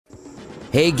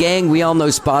Hey gang, we all know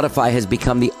Spotify has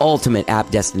become the ultimate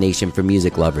app destination for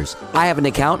music lovers. I have an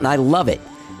account and I love it.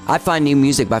 I find new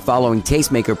music by following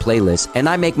Tastemaker playlists, and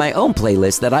I make my own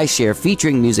playlist that I share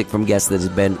featuring music from guests that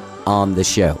have been on the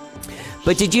show.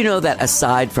 But did you know that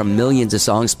aside from millions of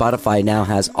songs, Spotify now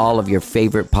has all of your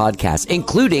favorite podcasts,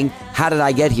 including How Did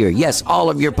I Get Here? Yes, all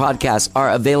of your podcasts are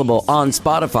available on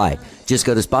Spotify. Just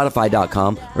go to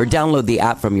Spotify.com or download the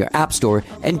app from your app store,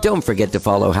 and don't forget to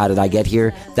follow How Did I Get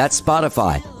Here? That's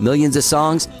Spotify. Millions of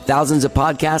songs, thousands of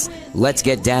podcasts. Let's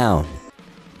get down.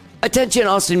 Attention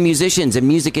Austin musicians and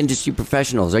music industry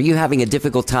professionals. Are you having a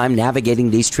difficult time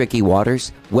navigating these tricky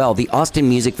waters? Well, the Austin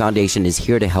Music Foundation is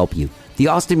here to help you. The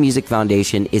Austin Music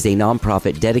Foundation is a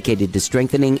nonprofit dedicated to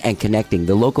strengthening and connecting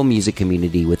the local music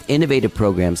community with innovative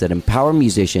programs that empower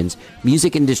musicians,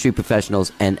 music industry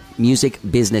professionals, and music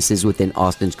businesses within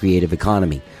Austin's creative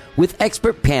economy. With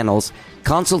expert panels,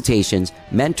 consultations,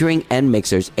 mentoring, and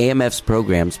mixers, AMF's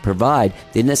programs provide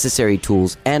the necessary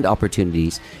tools and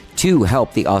opportunities to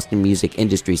help the Austin music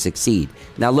industry succeed.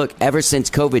 Now look, ever since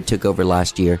COVID took over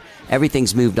last year,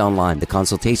 everything's moved online. The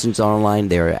consultations are online.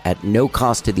 They're at no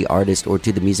cost to the artist or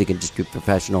to the music industry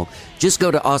professional. Just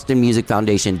go to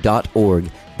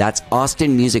austinmusicfoundation.org. That's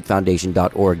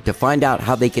austinmusicfoundation.org to find out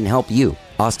how they can help you.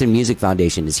 Austin Music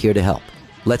Foundation is here to help.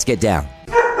 Let's get down.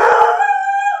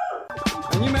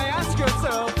 And you may ask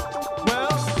yourself, well,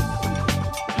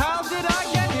 how did I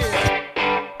get here?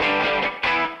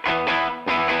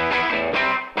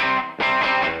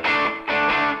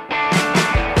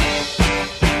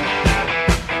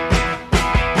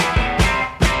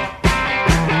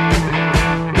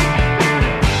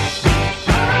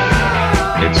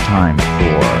 It's time for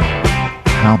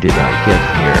How Did I Get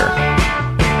Here?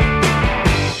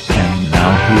 And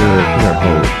now here is your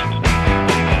host,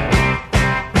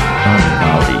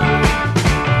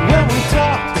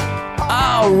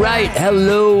 All right.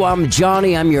 Hello, I'm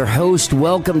Johnny. I'm your host.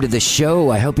 Welcome to the show.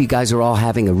 I hope you guys are all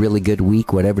having a really good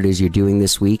week, whatever it is you're doing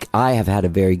this week. I have had a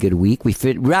very good week. We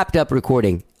wrapped up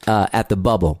recording at the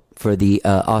Bubble for the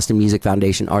Austin Music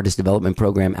Foundation Artist Development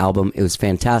Program album. It was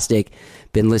fantastic.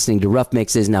 Been listening to rough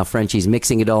mixes. Now Frenchie's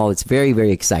mixing it all. It's very,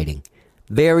 very exciting.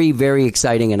 Very, very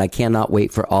exciting, and I cannot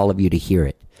wait for all of you to hear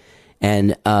it.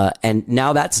 And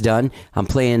now that's done. I'm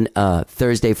playing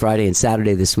Thursday, Friday, and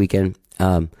Saturday this weekend.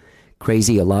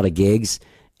 Crazy, a lot of gigs.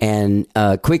 And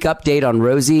quick update on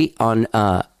Rosie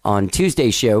on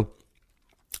Tuesday's show.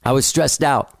 I was stressed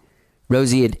out.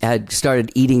 Rosie had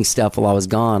started eating stuff while I was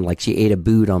gone, like she ate a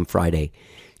boot on Friday.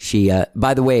 She,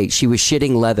 by the way, she was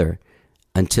shitting leather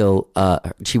until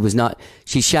she was not.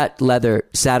 She shat leather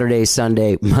Saturday,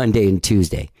 Sunday, Monday, and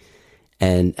Tuesday,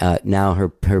 and now her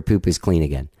poop is clean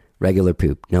again. Regular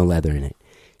poop, no leather in it.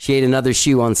 She ate another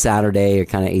shoe on Saturday, or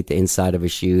kind of ate the inside of a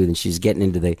shoe, and she's getting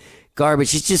into the garbage.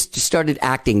 She just started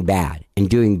acting bad and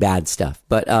doing bad stuff.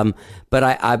 But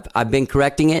I've been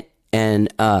correcting it,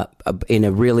 and I've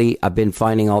been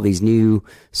finding all these new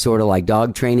sort of like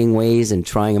dog training ways and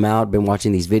trying them out. Been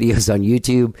watching these videos on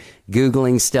YouTube,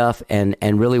 Googling stuff, and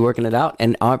really working it out.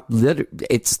 And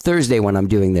it's Thursday when I'm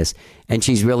doing this, and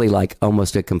she's really like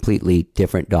almost a completely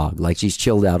different dog. Like she's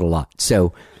chilled out a lot.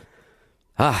 So.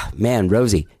 Man,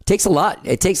 Rosie, it takes a lot.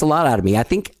 It takes a lot out of me. I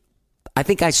think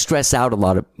I stress out a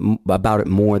lot about it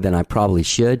more than I probably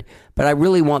should, but I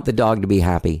really want the dog to be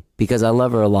happy because I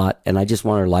love her a lot, and I just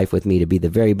want her life with me to be the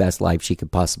very best life she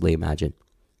could possibly imagine.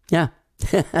 Yeah.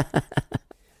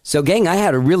 So, gang, I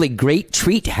had a really great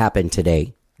treat happen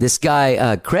today. This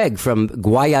guy, Craig from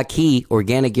Guayaquil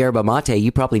Organic Yerba Mate,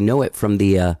 you probably know it from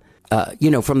the,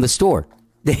 from the store.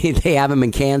 They have them in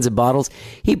cans and bottles.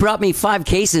 He brought me 5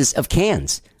 cases of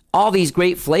cans. All these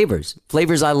great flavors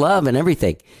I love and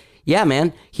everything. Yeah,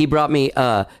 man. He brought me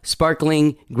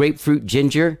sparkling grapefruit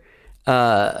ginger,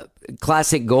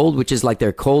 classic gold, which is like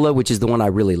their cola, which is the one I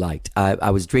really liked.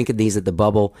 I was drinking these at the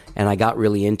Bubble, and I got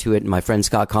really into it. And my friend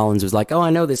Scott Collins was like, "Oh,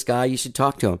 I know this guy. You should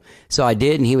talk to him." So I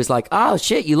did, and he was like, "Oh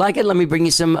shit, you like it? Let me bring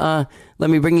you some.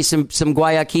 Some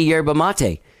Guayaquil Yerba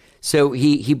Mate." So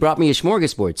he brought me a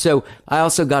smorgasbord. So I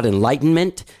also got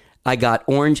Enlightenment. I got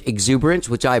Orange Exuberance,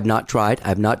 which I have not tried. I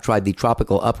have not tried the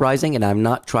Tropical Uprising, and I have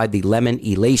not tried the Lemon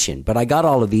Elation. But I got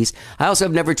all of these. I also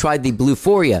have never tried the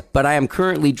Bluephoria, but I am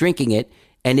currently drinking it,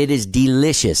 and it is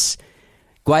delicious.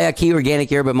 Guayaquil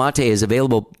Organic Yerba Mate is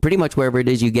available pretty much wherever it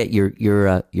is you get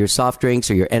your soft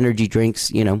drinks or your energy drinks,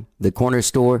 the corner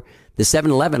store. The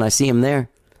 7-Eleven, I see them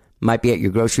there. Might be at your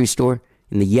grocery store.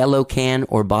 In the yellow can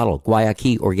or bottle,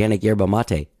 Guayaquil Organic Yerba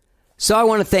Mate. So I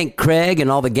want to thank Craig and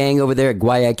all the gang over there at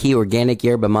Guayaquil Organic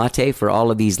Yerba Mate for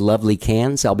all of these lovely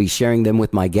cans. I'll be sharing them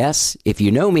with my guests. If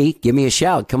you know me, give me a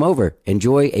shout. Come over.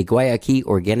 Enjoy a Guayaquil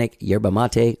Organic Yerba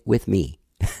Mate with me.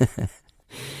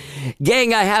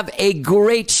 Gang, I have a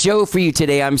great show for you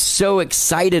today. I'm so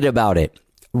excited about it.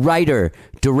 Writer,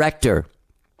 director,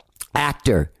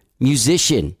 actor,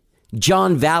 musician,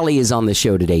 John Valley is on the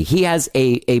show today. He has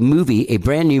a movie, a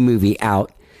brand new movie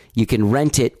out. You can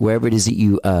rent it wherever it is that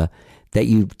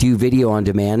you do video on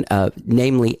demand,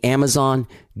 namely Amazon,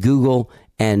 Google,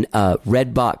 and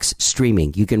Redbox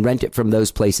streaming. You can rent it from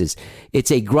those places. It's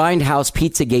a Grindhouse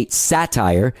Pizzagate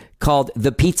satire called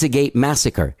The Pizzagate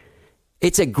Massacre.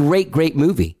 It's a great, great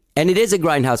movie. And it is a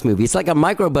Grindhouse movie. It's like a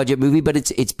micro-budget movie, but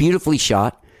it's beautifully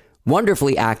shot,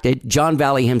 wonderfully acted. John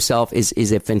Valley himself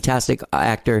is a fantastic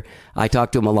actor. I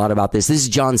talked to him a lot about this. This is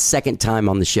John's second time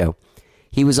on the show.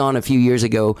 He was on a few years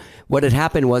ago. What had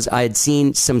happened was I had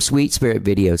seen some Sweet Spirit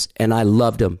videos, and I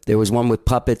loved them. There was one with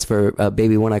puppets for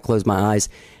Baby When I Close My Eyes,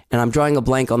 and I'm drawing a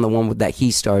blank on the one that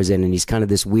he stars in, and he's kind of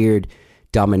this weird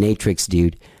dominatrix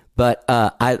dude. But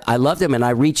I loved him, and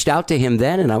I reached out to him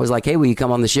then, and I was like, hey, will you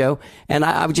come on the show? And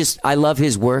I love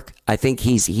his work. I think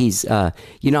he's you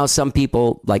know, some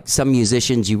people, like some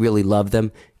musicians, you really love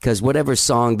them because whatever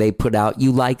song they put out,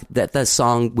 you like the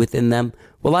song within them.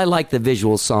 Well, I like the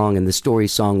visual song and the story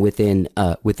song within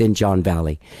John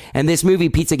Valley. And this movie,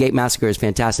 Pizzagate Massacre, is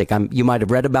fantastic. You might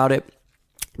have read about it.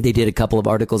 They did a couple of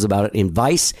articles about it in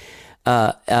Vice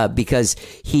because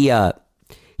he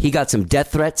got some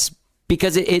death threats.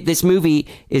 Because this movie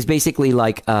is basically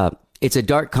like, it's a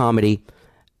dark comedy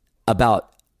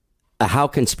about how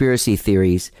conspiracy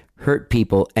theories hurt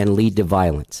people and lead to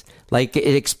violence. Like,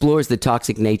 it explores the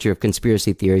toxic nature of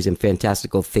conspiracy theories and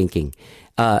fantastical thinking,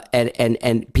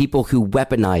 and people who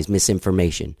weaponize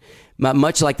misinformation.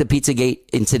 Much like the Pizzagate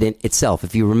incident itself.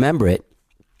 If you remember it,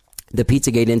 the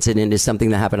Pizzagate incident is something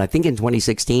that happened, I think, in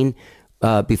 2016,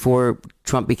 before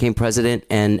Trump became president,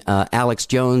 and Alex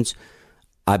Jones,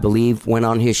 I believe, went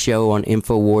on his show on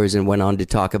InfoWars and went on to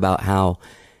talk about how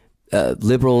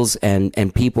liberals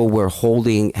and people were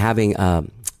having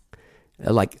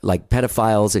like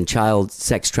pedophiles and child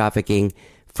sex trafficking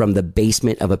from the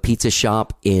basement of a pizza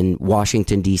shop in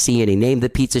Washington, D.C. And he named the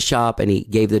pizza shop and he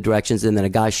gave the directions. And then a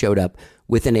guy showed up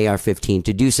with an AR-15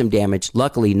 to do some damage.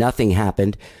 Luckily, nothing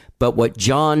happened. But what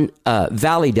John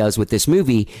Valley does with this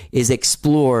movie is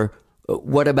explore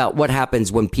what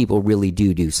happens when people really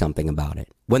do something about it,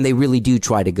 when they really do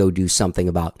try to go do something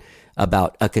about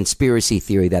a conspiracy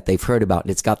theory that they've heard about,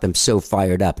 and it's got them so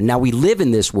fired up. And now we live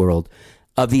in this world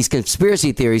of these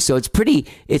conspiracy theories, so it's pretty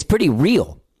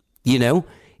real, you know.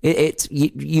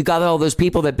 You got all those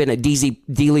people that've been at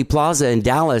Dealey Plaza in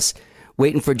Dallas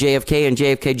waiting for JFK and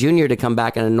JFK Jr. to come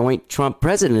back and anoint Trump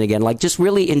president again. Like, just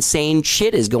really insane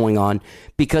shit is going on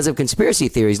because of conspiracy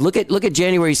theories. Look at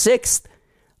January 6th.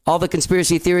 All the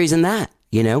conspiracy theories in that,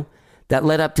 you know, that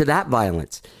led up to that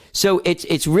violence. So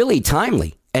it's really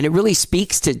timely, and it really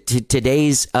speaks to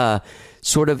today's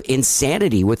sort of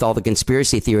insanity with all the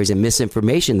conspiracy theories and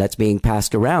misinformation that's being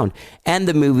passed around. And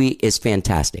the movie is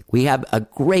fantastic. We have a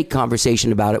great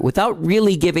conversation about it without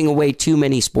really giving away too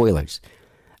many spoilers.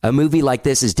 A movie like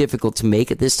this is difficult to make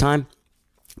at this time.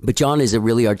 But John is a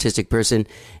really artistic person,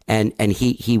 and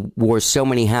he wore so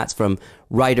many hats, from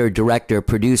writer, director,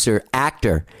 producer,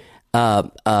 actor,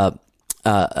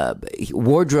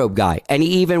 wardrobe guy, and he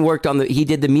even worked on he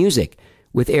did the music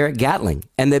with Eric Gatling,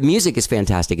 and the music is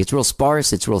fantastic. It's real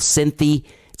sparse, it's real synthy,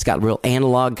 it's got real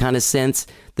analog kind of sense.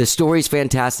 The story's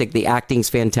fantastic, the acting's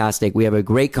fantastic. We have a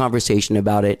great conversation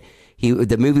about it.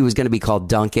 The movie was going to be called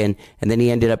Duncan, and then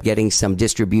he ended up getting some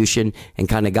distribution and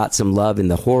kind of got some love in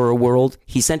the horror world.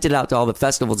 He sent it out to all the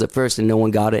festivals at first, and no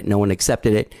one got it, no one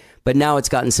accepted it. But now it's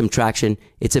gotten some traction.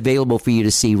 It's available for you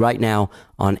to see right now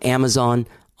on Amazon,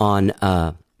 on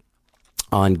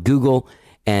Google,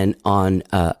 and on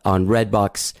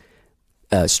Redbox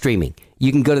streaming.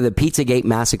 You can go to the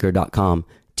PizzagateMassacre.com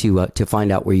to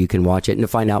find out where you can watch it and to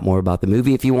find out more about the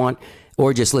movie if you want,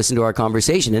 or just listen to our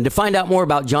conversation. And to find out more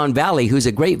about John Valley, who's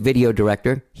a great video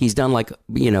director. He's done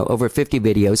over 50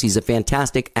 videos. He's a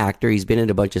fantastic actor. He's been in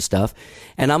a bunch of stuff.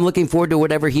 And I'm looking forward to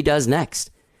whatever he does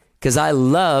next, because I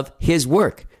love his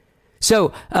work.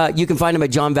 So you can find him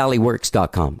at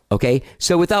johnvalleyworks.com. Okay.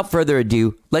 So without further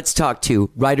ado, let's talk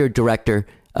to writer, director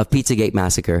of Pizzagate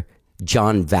Massacre,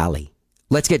 John Valley.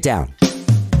 Let's get down.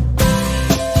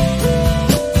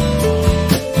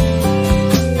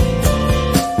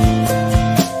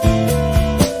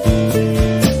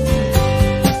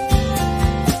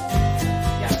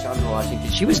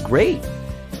 She was great,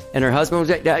 and her husband was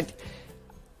like,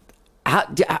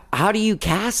 how do you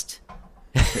cast?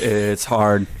 It's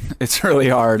hard. It's really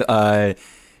hard.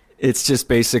 It's just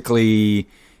basically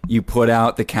you put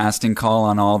out the casting call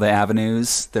on all the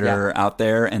avenues that are out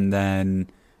there, and then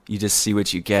you just see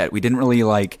what you get. We didn't really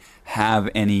like have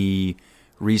any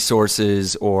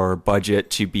resources or budget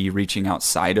to be reaching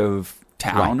outside of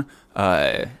town.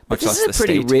 But Much this less is a the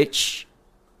pretty state. rich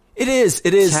It is.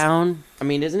 town. I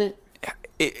mean, isn't it?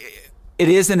 It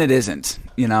is and it isn't.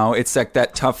 You know, it's like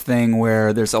that tough thing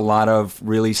where there's a lot of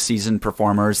really seasoned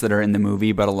performers that are in the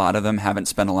movie, but a lot of them haven't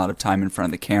spent a lot of time in front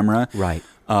of the camera. Right.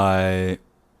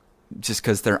 Just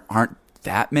because there aren't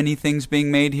that many things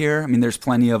being made here. I mean, there's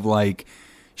plenty of like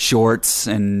shorts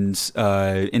and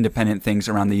independent things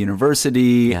around the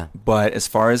university. Yeah. But as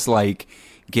far as like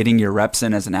getting your reps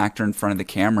in as an actor in front of the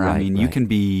camera, I Right, mean, you right. can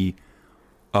be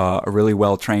a really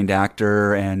well-trained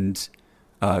actor and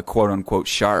quote-unquote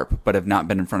sharp, but have not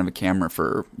been in front of a camera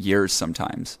for years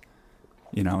sometimes.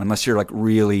 You know, unless you're like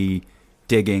really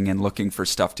digging and looking for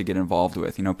stuff to get involved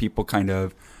with. You know, people kind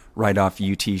of write off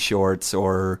UT shorts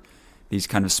or these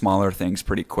kind of smaller things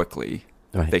pretty quickly.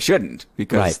 Right. They shouldn't,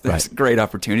 because Right, there's right. great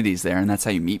opportunities there, and that's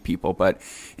how you meet people. But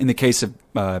in the case of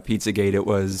Pizzagate, it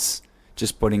was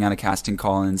just putting out a casting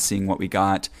call and seeing what we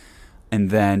got, and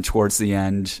then towards the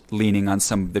end, leaning on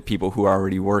some of the people who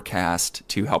already were cast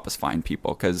to help us find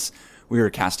people, because we were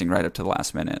casting right up to the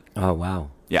last minute. Oh, wow.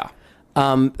 Yeah.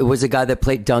 It was the guy that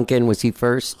played Duncan. Was he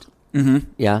first? Mm-hmm.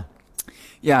 Yeah.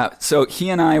 Yeah, so he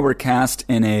and I were cast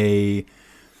in a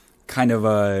kind of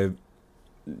a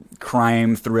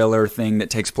crime thriller thing that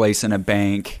takes place in a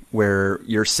bank where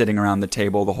you're sitting around the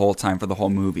table the whole time for the whole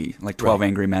movie, like 12 Right.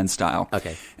 Angry Men style.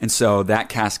 Okay. And so that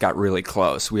cast got really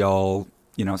close. We all,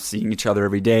 you know, seeing each other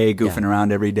every day, goofing Yeah.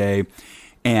 around every day.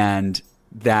 And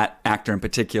that actor in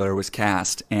particular was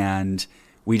cast, and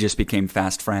we just became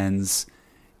fast friends.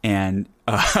 And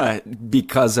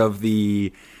because of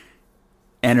the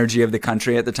energy of the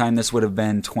country at the time, this would have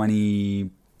been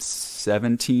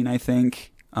 2017, I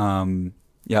think.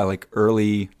 Yeah, like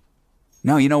early.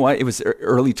 No, you know what? It was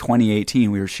early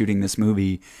 2018. We were shooting this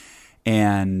movie,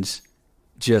 and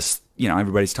just, you know,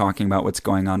 everybody's talking about what's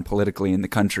going on politically in the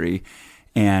country,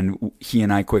 and he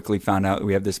and I quickly found out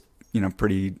we have this, you know,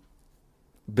 pretty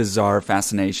bizarre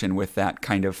fascination with that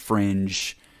kind of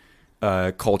fringe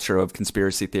culture of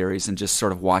conspiracy theories, and just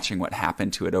sort of watching what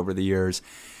happened to it over the years.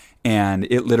 And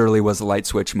it literally was a light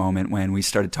switch moment when we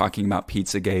started talking about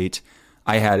Pizzagate.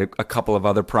 I had a couple of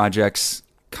other projects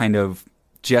kind of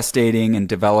gestating and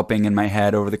developing in my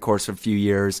head over the course of a few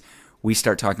years. We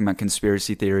start talking about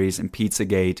conspiracy theories and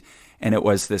Pizzagate, and it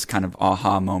was this kind of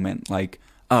aha moment, like,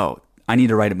 oh, I need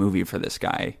to write a movie for this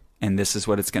guy, and this is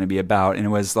what it's going to be about. And it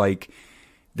was like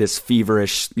this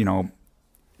feverish, you know,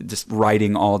 just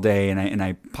writing all day, and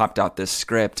I popped out this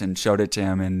script and showed it to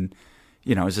him, and,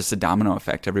 you know, it was just a domino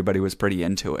effect. Everybody was pretty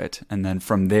into it. And then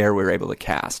from there, we were able to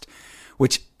cast,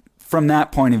 which from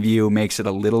that point of view makes it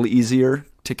a little easier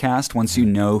to cast once you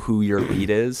know who your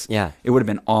lead is. Yeah. It would have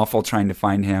been awful trying to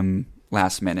find him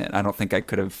last minute. I don't think I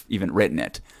could have even written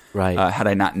it. Right. Had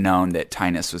I not known that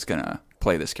Tynus was going to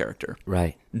play this character.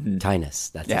 Right.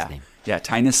 Tynus. That's Yeah. his name. Yeah.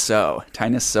 Tynus So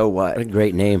What a what?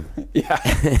 great name. Yeah.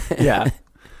 Yeah.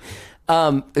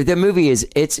 The movie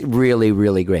it's really,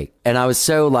 really great. And I was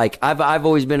so like, I've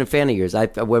always been a fan of yours.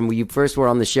 When you first were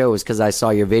on the show, it was because I saw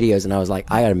your videos and I was like,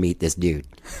 I got to meet this dude.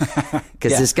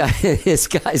 Because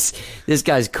this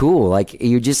guy's cool. Like,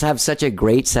 you just have such a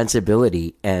great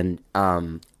sensibility. And,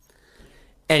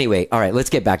 anyway, all right, let's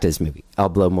get back to this movie. I'll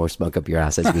blow more smoke up your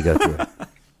ass as we go through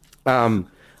it.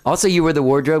 Also, you were the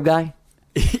wardrobe guy.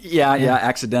 Yeah.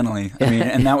 Accidentally. I mean,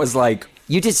 and that was like,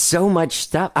 You did so much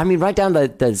stuff. I mean, right down the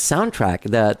soundtrack,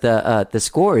 the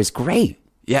score is great.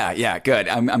 yeah, good.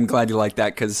 I'm glad you like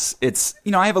that, because it's,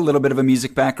 you know, I have a little bit of a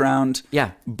music background.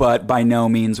 Yeah. But by no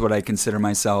means would I consider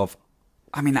myself,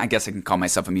 I mean, I guess I can call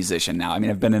myself a musician now. I mean,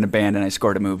 I've been in a band and I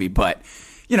scored a movie, but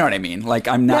you know what I mean? Like,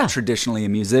 I'm not Yeah. traditionally a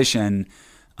musician.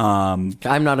 I'm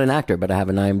not an actor, but I have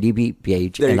an IMDb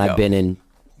page, There you and I've go. been in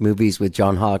movies with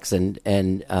John Hawkes and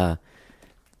the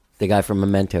guy from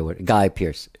Memento, Guy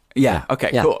Pearce. Yeah. Okay,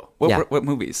 Yeah. cool. Yeah. What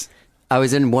movies? I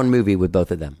was in one movie with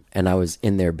both of them, and I was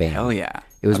in their band. Hell yeah.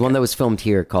 It was one that was filmed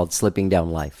here called Slipping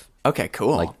Down Life, Okay,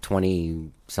 cool. like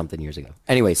 20-something years ago.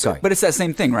 Anyway, sorry. But it's that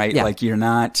same thing, right? Yeah. Like, you're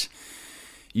not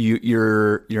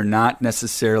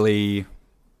necessarily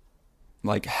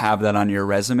like have that on your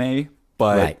resume,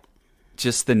 but Right.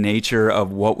 just the nature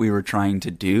of what we were trying to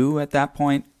do at that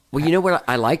point. Well, you know what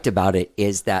I liked about it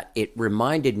is that it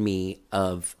reminded me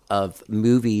of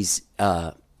movies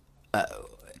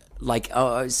like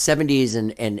 70s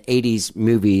and 80s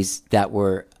movies that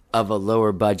were of a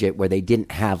lower budget, where they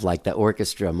didn't have like the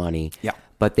orchestra money. Yeah.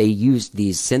 But they used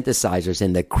these synthesizers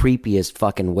in the creepiest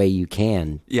fucking way you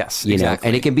can. Yes, you exactly. know,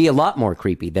 and it can be a lot more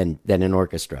creepy than an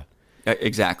orchestra.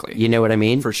 Exactly. You know what I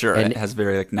mean? For sure. And it has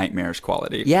very like nightmarish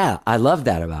quality. yeah, I love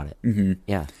that about it. Mm-hmm.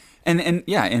 Yeah. And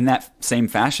yeah, in that same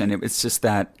fashion, it's just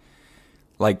that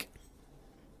like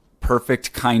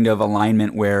perfect kind of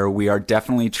alignment where we are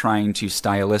definitely trying to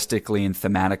stylistically and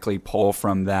thematically pull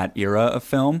from that era of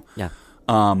film. Yeah.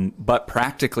 But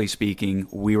practically speaking,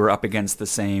 we were up against the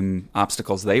same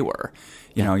obstacles they were.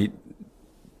 You know,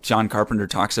 John Carpenter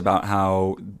talks about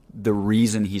how the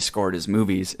reason he scored his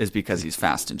movies is because he's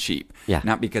fast and cheap. Yeah.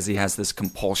 Not because he has this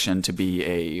compulsion to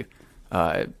be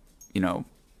to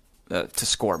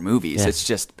score movies. Yeah. It's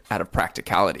just out of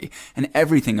practicality. And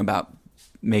everything about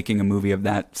making a movie of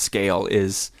that scale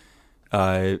is,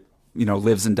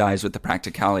 lives and dies with the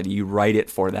practicality. You write it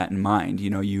for that in mind. You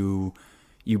know, you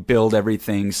build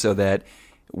everything so that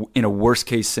in a worst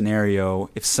case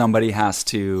scenario, if somebody has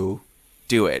to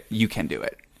do it, you can do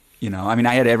it. You know, I mean,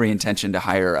 I had every intention to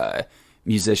hire a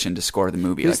musician to score the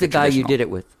movie. Who's the guy you did it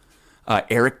with?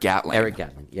 Eric Gatling. Eric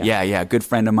Gatling. Yeah. Yeah. Good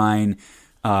friend of mine.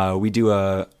 We do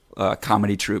a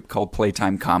comedy troupe called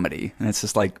Playtime Comedy. And it's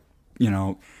just like,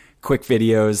 quick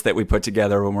videos that we put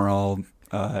together when we're all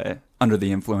under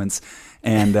the influence.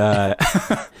 And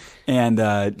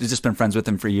just been friends with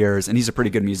him for years. And he's a pretty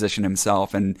good musician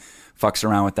himself and fucks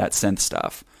around with that synth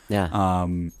stuff. Yeah.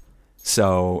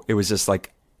 So it was just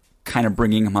like kind of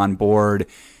bringing him on board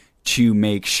to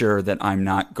make sure that I'm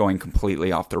not going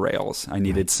completely off the rails. I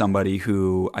needed somebody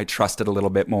who I trusted a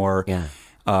little bit more.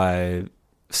 Yeah.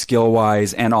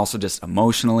 Skill-wise and also just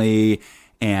emotionally,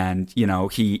 and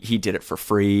he did it for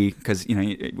free because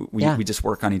we just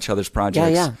work on each other's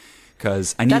projects. Yeah.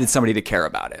 Because I needed somebody to care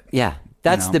about it. Yeah,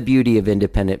 that's the beauty of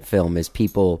independent film is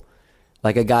people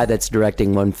like a guy that's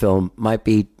directing one film might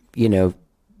be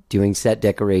doing set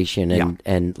decoration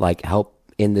and like help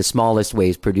in the smallest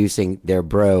ways producing their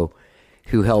bro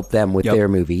who helped them with their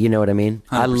movie. You know what I mean?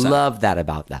 100%. I love that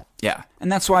about that. Yeah.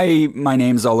 And that's why my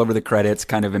name's all over the credits,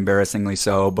 kind of embarrassingly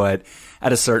so. But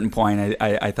at a certain point,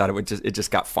 I thought it just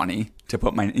got funny to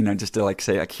put my, just to like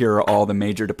say, like, here are all the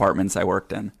major departments I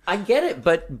worked in. I get it.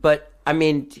 But I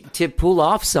mean, to pull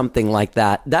off something like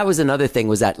that, that was another thing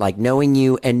was that like knowing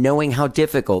you and knowing how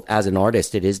difficult as an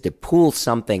artist it is to pull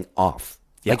something off.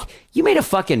 Yeah. Like you made a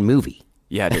fucking movie.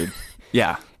 Yeah, dude.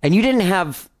 Yeah. And you didn't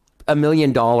have $1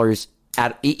 million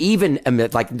at even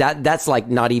like that. That's like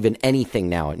not even anything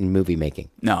now in movie making.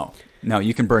 No,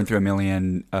 you can burn through $1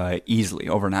 million easily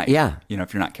overnight. Yeah,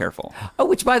 if you're not careful. Oh,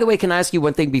 which by the way, can I ask you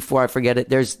one thing before I forget it?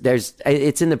 There's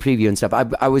it's in the preview and stuff.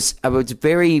 I was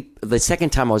very the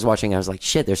second time I was watching, I was like,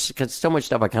 shit. There's so much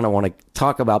stuff I kind of want to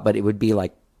talk about, but it would be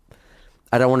like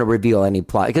I don't want to reveal any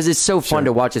plot because it's so fun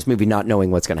to watch this movie not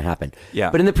knowing what's going to happen. Yeah.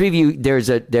 But in the preview,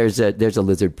 there's a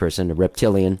lizard person, a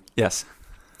reptilian. Yes.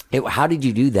 How did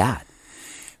you do that?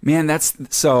 Man, that's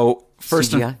so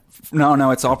first. CGI?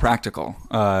 No, it's all practical.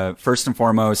 First and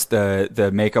foremost,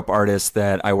 the makeup artist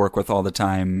that I work with all the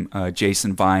time,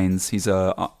 Jason Vines. He's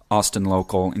a Austin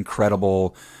local,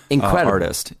 incredible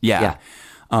artist. Yeah.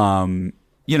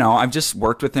 I've just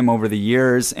worked with him over the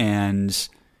years, and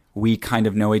we kind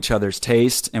of know each other's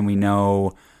taste, and we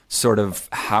know sort of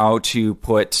how to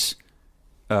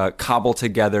cobble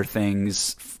together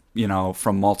things,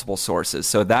 from multiple sources.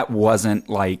 So that wasn't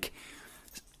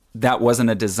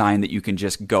a design that you can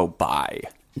just go buy.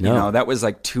 No. That was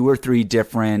like 2 or 3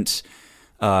 different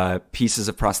pieces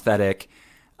of prosthetic.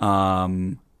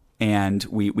 And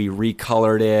we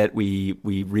recolored it, we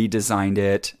redesigned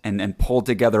it and pulled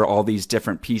together all these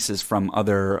different pieces from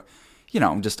other,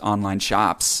 just online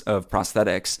shops of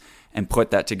prosthetics and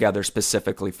put that together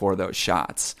specifically for those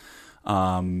shots.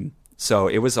 So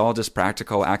it was all just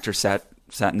practical. Actor sat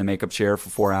in the makeup chair for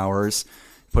 4 hours,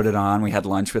 put it on. We had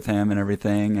lunch with him and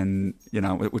everything, and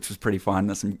which was pretty fun.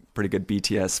 There's some pretty good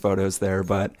BTS photos there,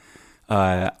 but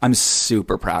I'm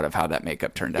super proud of how that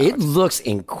makeup turned out. It looks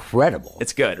incredible.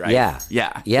 It's good, right?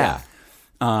 Yeah.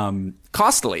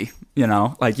 Costly,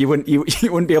 like you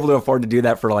wouldn't be able to afford to do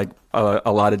that for like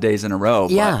a lot of days in a row.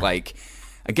 Yeah. But like,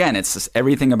 again, it's just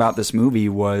everything about this movie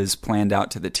was planned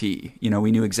out to the T.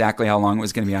 We knew exactly how long it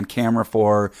was going to be on camera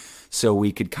for, so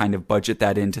we could kind of budget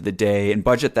that into the day and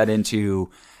budget that into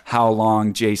how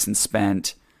long Jason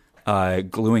spent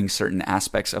gluing certain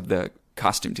aspects of the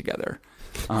costume together.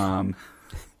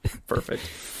 Perfect.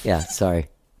 Yeah, sorry.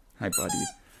 Hi, buddy.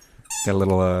 Got a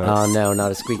little... oh, no,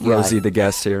 not a squeaky Rosie, eye. the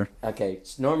guest here. Okay,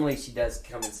 normally she does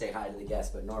come and say hi to the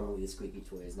guest, but normally the squeaky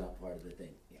toy is not part of the thing.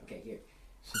 Yeah, okay, here.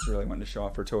 She's really wanting to show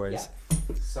off her toys. Yeah.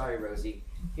 Sorry, Rosie.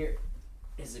 Here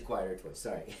is a quieter toy.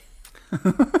 Sorry.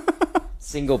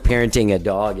 Single parenting a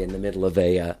dog in the middle of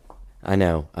a... I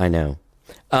know.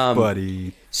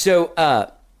 Buddy. So, I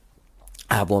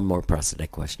have one more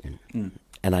prosthetic question.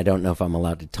 and I don't know if I'm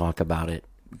allowed to talk about it.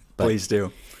 But Please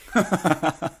do.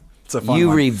 It's a fun you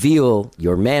one. reveal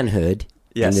your manhood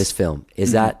in Yes. this film.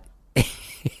 Is that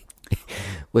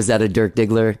was that a Dirk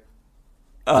Diggler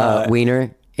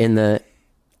wiener in the?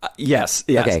 Yes.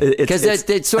 Yes. Okay, because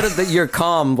it's sort of your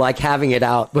calm, like having it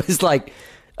out was like,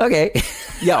 okay,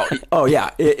 Yeah. Oh, yeah.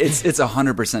 It's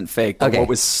 100% fake. But Okay. what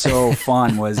was so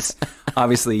fun was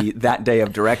obviously that day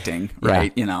of directing,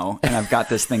 right? Yeah. You know, and I've got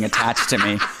this thing attached to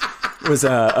me. It was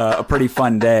a pretty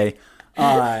fun day.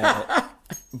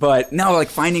 But no, like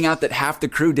finding out that half the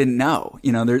crew didn't know.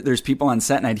 You know, there's people on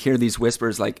set, and I'd hear these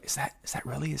whispers like, "Is that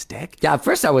really his dick?" yeah. At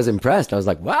first, I was impressed. I was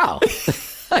like, wow.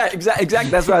 Yeah, exactly.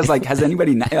 That's why I was like, has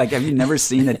anybody like, have you never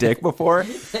seen a dick before?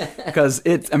 Because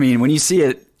I mean, when you see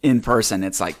it in person,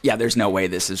 it's like, yeah, there's no way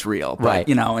this is real. But, Right.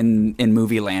 you know, in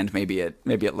movie land, maybe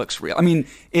it looks real. I mean,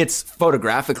 it's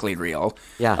photographically real.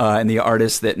 Yeah. And the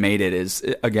artist that made it is,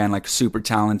 again, like super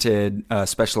talented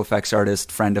special effects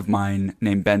artist, friend of mine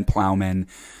named Ben Plowman.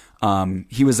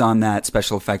 He was on that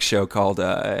special effects show called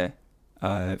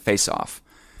Face Off.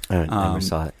 I never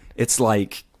saw it. It's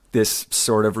like this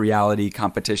sort of reality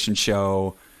competition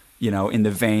show, you know, in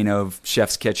the vein of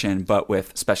Chef's Kitchen, but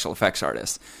with special effects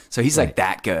artists. So he's like Right.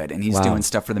 that good, and he's Wow. doing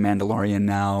stuff for The Mandalorian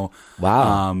now.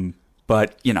 Wow.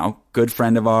 But, you know, good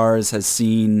friend of ours has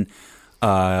seen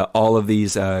all of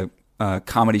these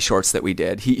comedy shorts that we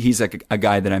did. He's like a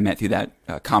guy that I met through that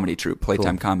comedy troupe,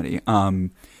 Playtime Comedy.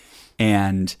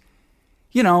 And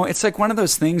you know, it's like one of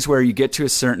those things where you get to a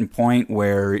certain point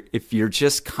where if you're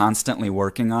just constantly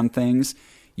working on things,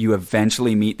 you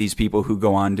eventually meet these people who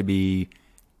go on to be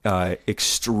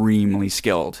extremely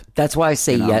skilled. That's why I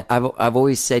say You know? yes. I've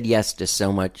always said yes to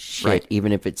so much shit, Right.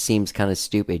 even if it seems kind of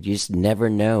stupid. You just never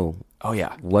know Oh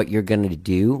yeah, what you're going to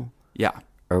do yeah,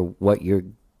 or who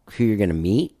you're going to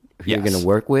meet, who you're Yes. going to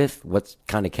work with, what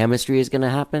kind of chemistry is going to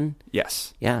happen.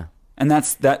 yes. Yeah. And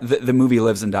that's that. The movie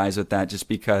lives and dies with that, just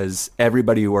because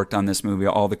everybody who worked on this movie,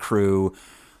 all the crew,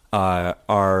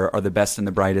 are the best and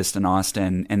the brightest in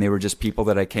Austin, and they were just people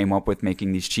that I came up with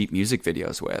making these cheap music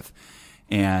videos with,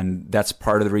 and that's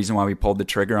part of the reason why we pulled the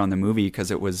trigger on the movie, because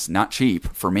it was not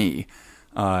cheap for me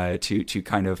to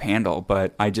kind of handle.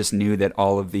 But I just knew that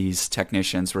all of these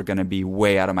technicians were going to be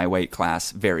way out of my weight class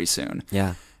very soon.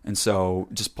 Yeah. And so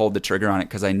just pulled the trigger on it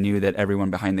because I knew that everyone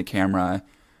behind the camera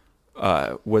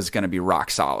was going to be rock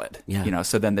solid. Yeah. You know,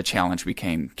 so then the challenge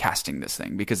became casting this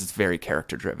thing because it's very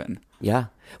character driven. Yeah.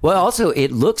 Well, also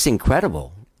it looks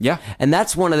incredible. Yeah. And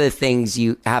that's one of the things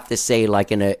you have to say,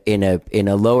 like in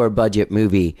a lower budget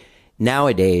movie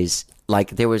nowadays.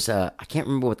 Like there was I can't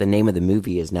remember what the name of the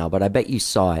movie is now, but I bet you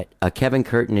saw it. Kevin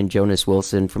Curtin and Jonas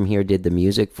Wilson from here did the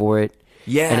music for it.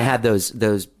 Yeah. And it had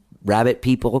those rabbit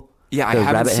people. Yeah, I those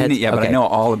haven't rabbit seen heads. it yet, but I Okay. know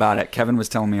all about it. Kevin was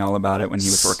telling me all about it when he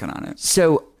was working on it.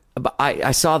 So but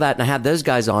I saw that and I had those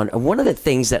guys on. And one of the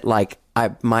things that like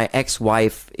my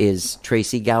ex-wife is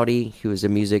Tracy Gowdy, who was a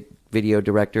music video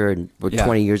director and Yeah.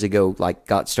 20 years ago like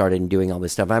got started in doing all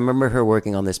this stuff. I remember her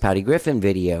working on this Patty Griffin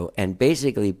video and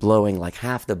basically blowing like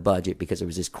half the budget because it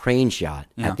was this crane shot.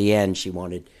 Yeah. At the end she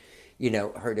wanted, you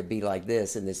know, her to be like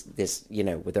this and this, you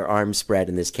know, with her arms spread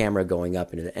and this camera going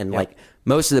up and like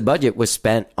most of the budget was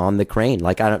spent on the crane.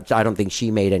 Like I don't think she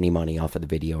made any money off of the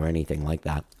video or anything like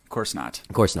that. Of course not.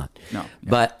 Of course not. No.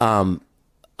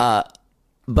 Yeah.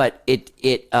 But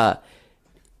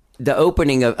the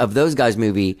opening of those guys'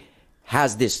 movie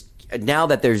has this. Now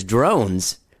that there's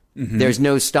drones, there's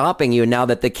no stopping you. Now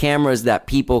that the cameras that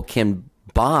people can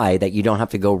buy, that you don't have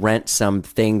to go rent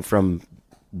something from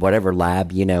whatever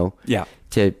lab, you know, Yeah.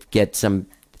 to get some.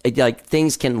 Like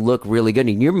things can look really good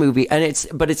in your movie, and it's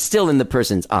still in the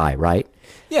person's eye, right?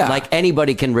 Yeah. Like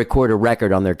anybody can record a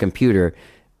record on their computer,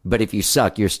 but if you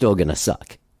suck, you're still gonna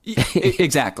suck.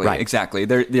 Exactly. Right. Exactly.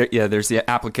 There's the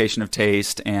application of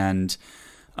taste, and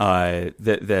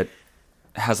that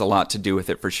has a lot to do with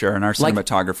it for sure. And our Like-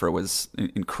 cinematographer was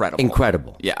incredible.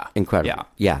 Incredible. Yeah. Incredible.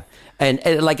 Yeah. Yeah.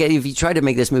 And like if you tried to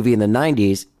make this movie in the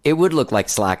 90s, it would look like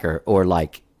Slacker or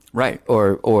like Right.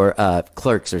 or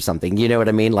Clerks or something. You know what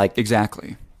I mean? Like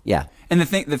Exactly. yeah. And the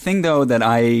thing though that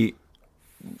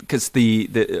because the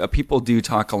people do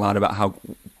talk a lot about how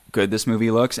good this movie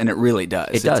looks, and it really does.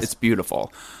 It does. It's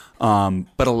beautiful.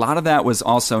 But a lot of that was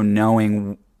also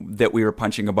knowing that we were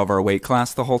punching above our weight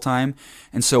class the whole time,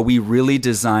 and so we really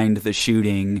designed the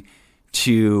shooting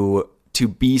to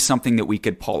be something that we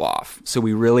could pull off. So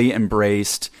we really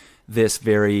embraced this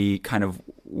very kind of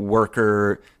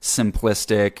worker,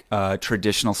 simplistic,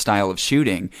 traditional style of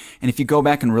shooting. And if you go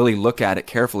back and really look at it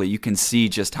carefully, you can see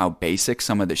just how basic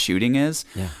some of the shooting is.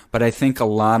 Yeah. But I think a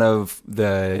lot of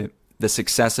the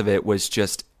success of it was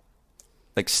just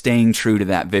like staying true to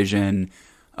that vision,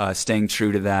 staying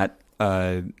true to that,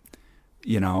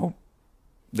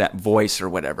 that voice or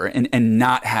whatever, and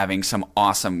not having some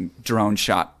awesome drone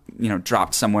shot,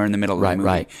 dropped somewhere in the middle of the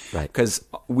movie. Right. Because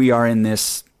we are in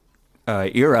this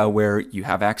era where you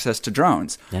have access to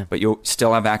drones, but you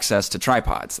still have access to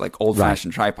tripods, like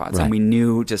old-fashioned tripods. Right. And we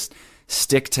knew just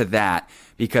stick to that,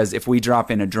 because if we drop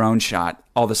in a drone shot,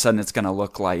 all of a sudden it's going to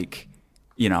look like,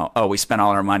 we spent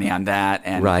all our money on that,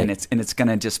 and it's going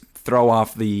to just throw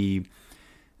off the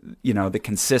the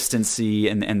consistency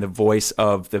and the voice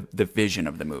of the vision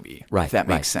of the movie. Right. If that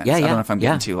makes sense. Yeah, I yeah, don't know if I'm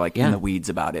getting too yeah. in the weeds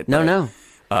about it. No.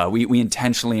 We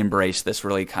intentionally embraced this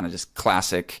really kind of just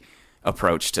classic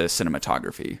approach to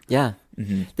cinematography. Yeah.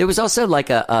 Mm-hmm. There was also like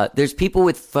there's people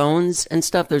with phones and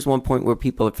stuff. There's one point where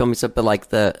people are filming stuff, but like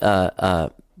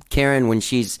the Karen, when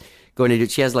she's going to do,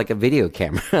 she has like a video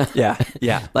camera.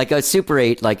 Yeah. Like a Super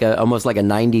 8, like almost like a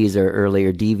 90s or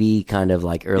earlier DV kind of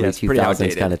like early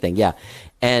 2000s kind of thing. Yeah.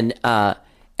 And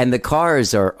the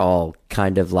cars are all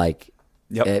kind of like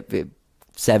 70s,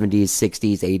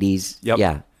 60s, 80s. Yep.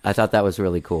 Yeah. I thought that was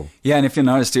really cool. Yeah, and if you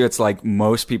notice too, it's like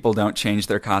most people don't change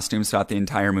their costumes throughout the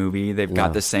entire movie. They've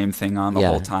got the same thing on the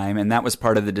whole time. And that was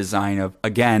part of the design of,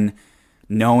 again,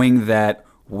 knowing that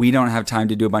we don't have time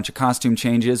to do a bunch of costume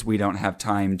changes. We don't have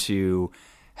time to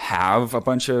have we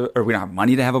don't have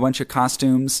money to have a bunch of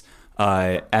costumes.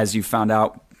 As you found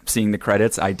out, seeing the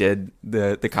credits, I did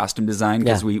the costume design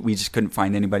because we just couldn't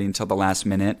find anybody until the last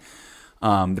minute.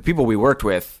 The people we worked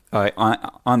with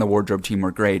on the wardrobe team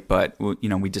were great, but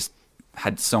we just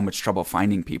had so much trouble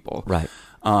finding people. Right.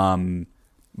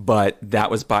 But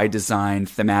that was by design,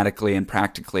 thematically and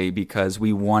practically, because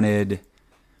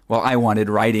I wanted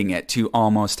writing it to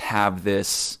almost have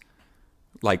this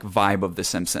like vibe of The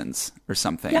Simpsons or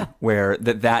something, where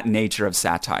that nature of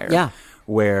satire,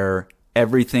 where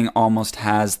everything almost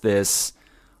has this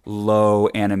low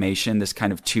animation, this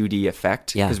kind of 2D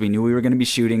effect, because we knew we were going to be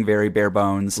shooting very bare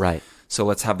bones. Right. So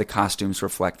let's have the costumes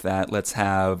reflect that. Let's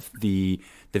have the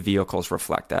vehicles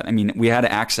reflect that. I mean, we had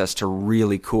access to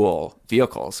really cool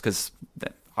vehicles because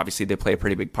obviously they play a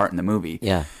pretty big part in the movie.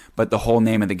 Yeah. But the whole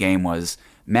name of the game was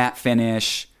matte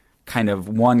finish, kind of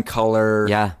one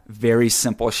color, very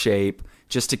simple shape,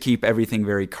 just to keep everything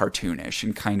very cartoonish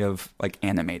and kind of like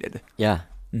animated. Yeah.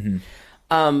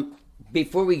 Mm-hmm.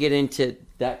 Before we get into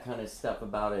that kind of stuff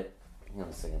about it, hang on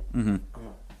a second. Mm-hmm.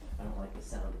 I don't like the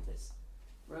sound of this.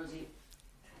 Rosie,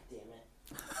 damn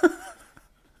it.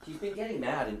 She's been getting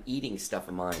mad and eating stuff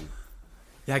of mine.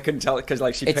 Yeah, I couldn't tell it because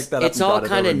like she picked that up. It's all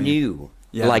kind of new.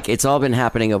 Yeah. Like it's all been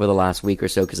happening over the last week or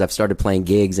so because I've started playing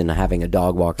gigs and having a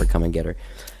dog walker come and get her.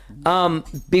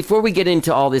 Before we get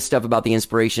into all this stuff about the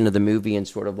inspiration of the movie and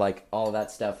sort of like all of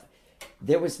that stuff,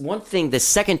 there was one thing, the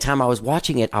second time I was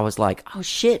watching it, I was like, oh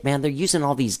shit, man, they're using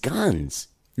all these guns.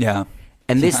 Yeah.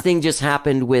 And this thing just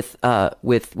happened with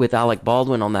Alec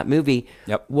Baldwin on that movie.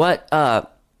 Yep. What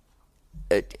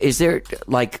is there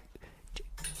like?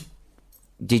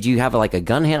 Did you have like a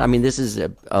gun hand? I mean, this is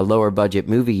a lower budget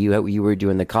movie. You were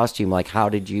doing the costume. Like, how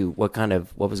did you? What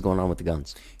was going on with the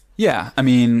guns? Yeah, I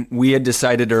mean, we had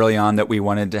decided early on that we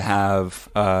wanted to have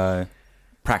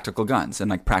practical guns and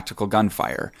like practical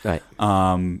gunfire. Right.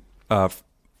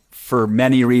 For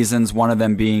many reasons, one of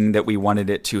them being that we wanted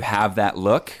it to have that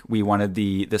look. We wanted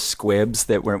the squibs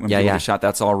that when people get shot,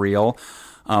 that's all real.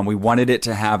 We wanted it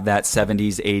to have that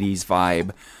 70s, 80s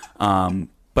vibe.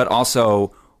 But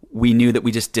also, we knew that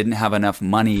we just didn't have enough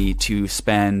money to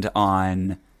spend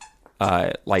on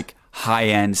like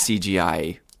high-end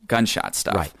CGI gunshot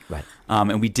stuff. Right.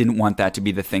 And we didn't want that to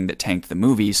be the thing that tanked the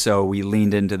movie, so we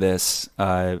leaned into this,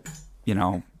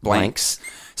 blanks.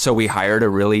 So we hired a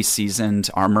really seasoned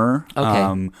armorer.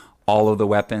 Okay. All of the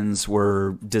weapons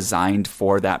were designed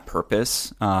for that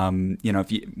purpose.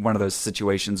 If one of those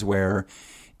situations where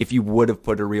if you would have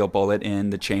put a real bullet in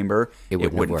the chamber, it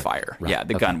wouldn't fire. Right. Yeah,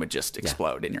 the gun would just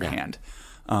explode in your hand,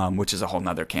 which is a whole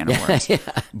nother can of worms.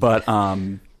 But,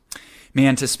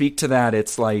 man, to speak to that,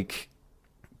 it's like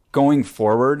going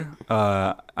forward,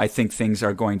 I think things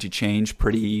are going to change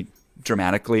pretty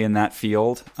dramatically in that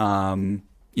field.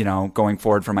 Going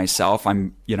forward for myself,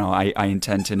 I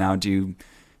intend to now do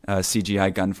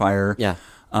CGI gunfire. Yeah.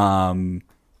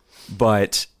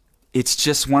 But it's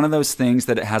just one of those things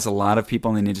that it has a lot of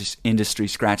people in the industry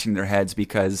scratching their heads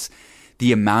because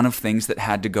the amount of things that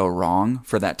had to go wrong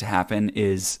for that to happen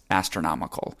is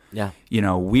astronomical. Yeah.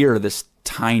 We're this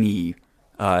tiny,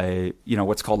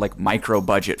 what's called like micro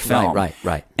budget film.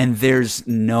 Right. And there's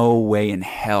no way in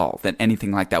hell that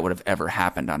anything like that would have ever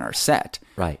happened on our set.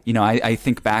 Right. I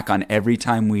think back on every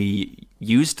time we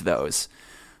used those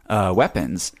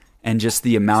weapons and just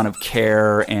the amount of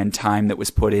care and time that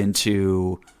was put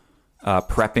into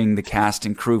prepping the cast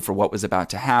and crew for what was about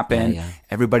to happen. Yeah.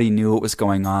 Everybody knew what was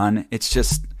going on. It's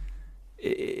just,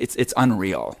 it's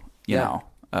unreal, you know,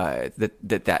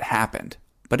 that happened,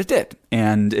 but it did.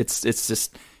 And it's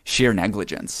just sheer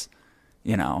negligence,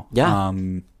 you know? Yeah.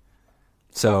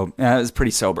 So it was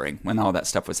pretty sobering when all that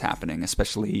stuff was happening,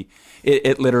 especially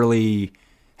it literally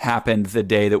happened the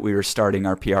day that we were starting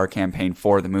our PR campaign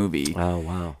for the movie. Oh,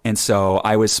 wow. And so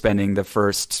I was spending the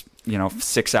first,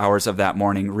 6 hours of that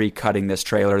morning recutting this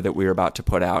trailer that we were about to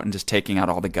put out and just taking out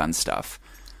all the gun stuff.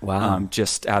 Wow.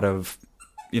 Just out of,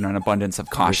 an abundance of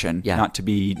caution, Yeah. not to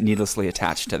be needlessly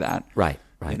attached to that. Right.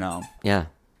 Yeah.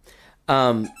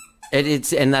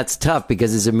 And that's tough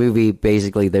because it's a movie,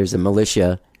 basically there's a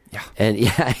militia. Yeah. And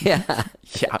yeah.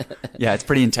 Yeah, it's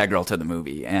pretty integral to the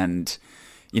movie. And,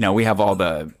 we have all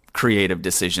the creative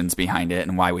decisions behind it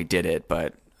and why we did it.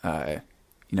 But,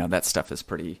 that stuff is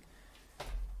pretty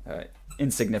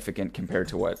insignificant compared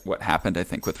to what happened, I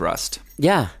think, with Rust.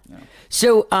 Yeah.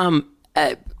 So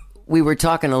we were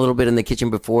talking a little bit in the kitchen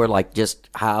before, like just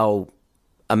how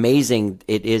amazing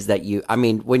it is that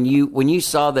when you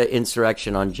saw the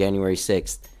insurrection on January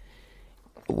 6th,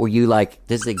 were you like,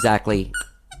 this is exactly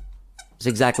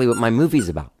what my movie's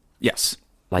about? Yes.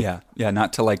 Like, yeah.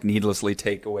 Not to needlessly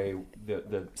take away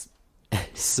the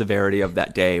severity of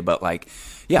that day, but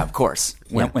of course,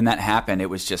 when that happened, it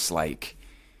was just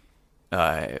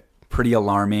pretty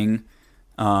alarming.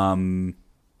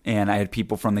 And I had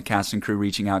people from the cast and crew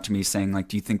reaching out to me saying,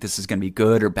 do you think this is going to be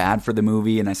good or bad for the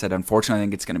movie? And I said, unfortunately, I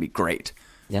think it's going to be great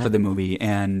for the movie.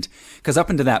 And because up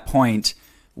until that point,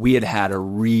 we had a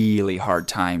really hard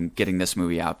time getting this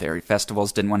movie out there.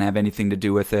 Festivals didn't want to have anything to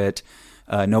do with it.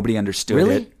 Nobody understood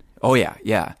it. Oh,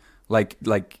 yeah.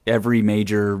 Like every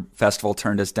major festival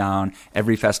turned us down.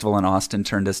 Every festival in Austin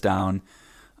turned us down.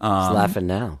 He's laughing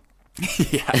now.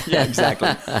 yeah, exactly.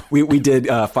 We did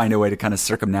find a way to kind of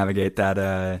circumnavigate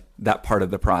that part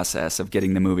of the process of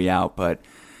getting the movie out, but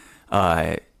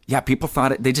people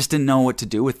thought they just didn't know what to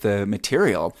do with the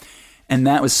material, and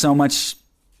that was so much.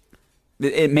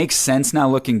 It makes sense now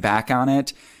looking back on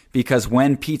it, because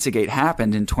when Pizzagate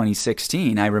happened in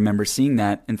 2016, I remember seeing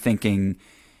that and thinking,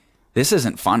 this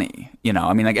isn't funny.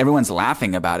 Everyone's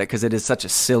laughing about it because it is such a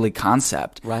silly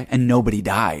concept, right? And nobody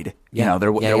died.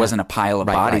 There wasn't a pile of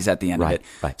bodies at the end of it,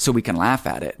 so we can laugh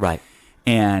at it, right?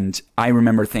 And I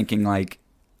remember thinking,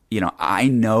 I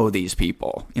know these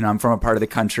people. I'm from a part of the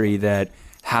country that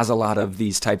has a lot of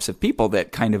these types of people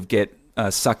that kind of get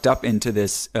sucked up into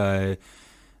this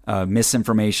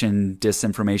misinformation,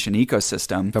 disinformation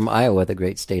ecosystem. From Iowa, the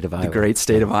great state of Iowa. The great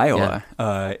state of Iowa.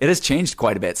 Yeah. It has changed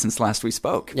quite a bit since last we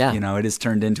spoke. Yeah. It has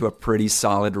turned into a pretty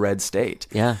solid red state.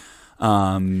 Yeah.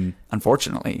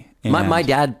 Unfortunately. And My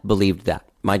dad believed that.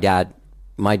 My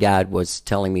dad was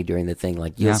telling me during the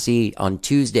thing, you'll see on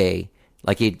Tuesday,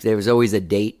 there was always a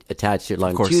date attached to it.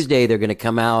 On Tuesday, they're going to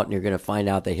come out and you're going to find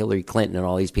out that Hillary Clinton and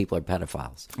all these people are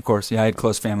pedophiles. Of course. Yeah. I had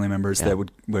close family members that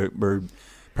were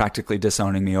practically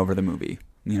disowning me over the movie,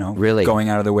 really going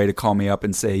out of their way to call me up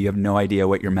and say, you have no idea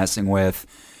what you're messing with.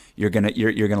 You're going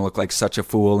to look like such a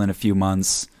fool in a few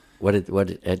months.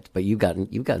 But you've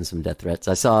gotten some death threats.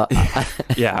 I saw.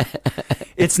 Yeah.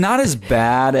 It's not as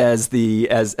bad as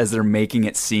they're making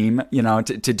it seem,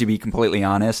 to be completely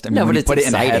honest. I mean, when you put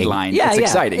exciting. It in a headline, it's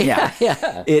exciting. Yeah.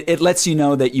 It lets you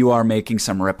know that you are making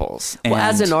some ripples. Well,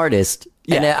 as an artist,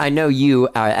 and I know you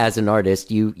as an artist,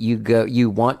 it's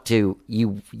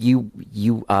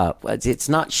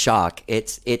not shock.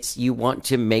 It's you want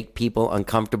to make people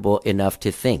uncomfortable enough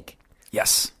to think.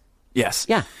 Yes.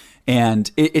 Yeah.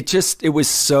 And it was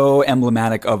so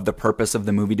emblematic of the purpose of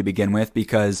the movie to begin with,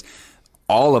 because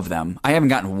all of them, I haven't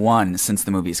gotten one since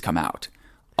the movie's come out.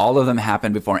 All of them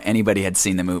happened before anybody had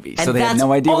seen the movie. And so they had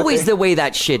no idea. Always the way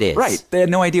that shit is. Right. They had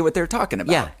no idea what they were talking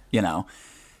about. Yeah.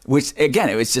 Which, again,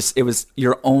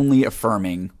 you're only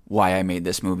affirming why I made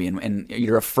this movie, and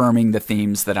you're affirming the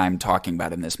themes that I'm talking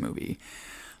about in this movie.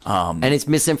 And it's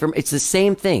misinformation. It's the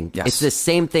same thing. Yes. It's the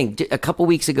same thing. A couple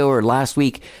weeks ago or last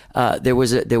week, there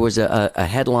was a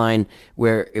headline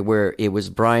where it was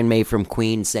Brian May from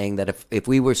Queen saying that if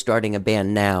we were starting a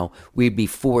band now, we'd be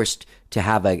forced to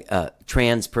have a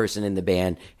trans person in the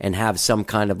band and have some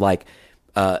kind of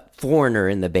foreigner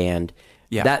in the band.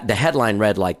 Yeah. That the headline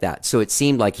read like that. So it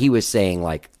seemed like he was saying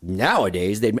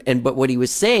nowadays but what he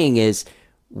was saying is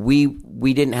we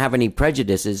didn't have any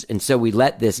prejudices, and so we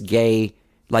let this gay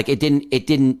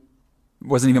it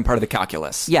wasn't even part of the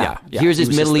calculus. Yeah. Here's this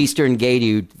Middle Eastern gay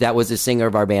dude that was a singer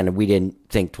of our band, and we didn't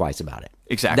think twice about it.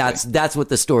 Exactly. That's what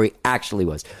the story actually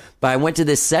was. But I went to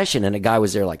this session, and a guy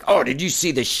was there oh, did you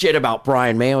see the shit about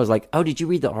Brian May? I was like, oh, did you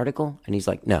read the article? And he's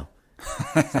like, no.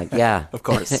 It's like, yeah. Of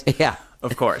course. Yeah.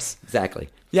 Of course. Exactly.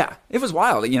 Yeah, it was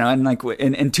wild, and like,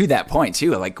 and to that point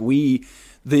too, like the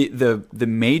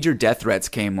major death threats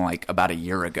came like about a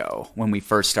year ago when we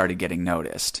first started getting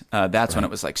noticed. That's when it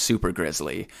was like super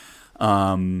grisly,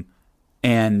 and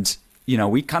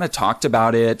we kind of talked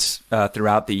about it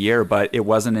throughout the year, but it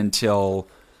wasn't until,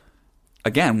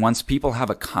 again, once people have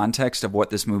a context of what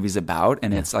this movie's about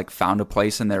and it's like found a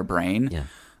place in their brain. Yeah.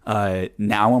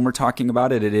 Now when we're talking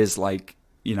about it, it is like,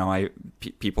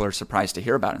 people are surprised to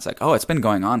hear about it. It's like, oh, it's been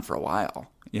going on for a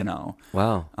while,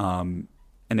 Wow. And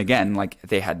again, like,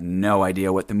 they had no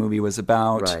idea what the movie was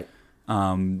about. Right.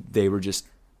 They were just,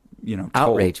 told.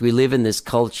 Outrage. We live in this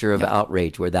culture of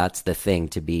outrage where that's the thing,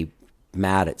 to be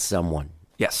mad at someone.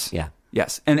 Yes. Yeah.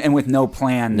 Yes. And with no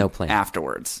plan. No plan.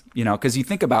 Afterwards, because you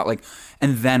think about, like,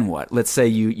 and then what? Let's say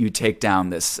you take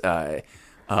down this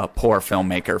poor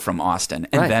filmmaker from Austin,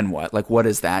 and then what? Like, what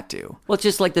does that do? Well, it's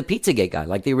just like the Pizzagate guy,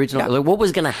 like the original. Yeah. Like, what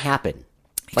was going to happen?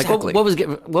 Exactly. Like,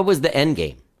 what was the end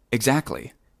game?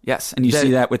 Exactly. Yes. And you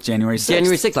see that with January 6th.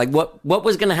 January 6th. Like, what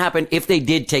was going to happen if they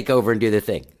did take over and do the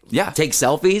thing? Yeah. Take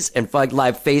selfies and like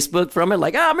live Facebook from it.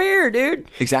 Like, I'm here, dude.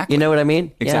 Exactly. You know what I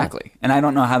mean? Exactly. Yeah. And I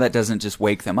don't know how that doesn't just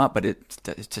wake them up, but it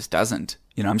just doesn't.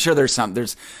 I'm sure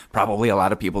there's probably a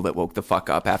lot of people that woke the fuck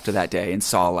up after that day and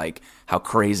saw like how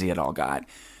crazy it all got.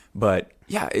 But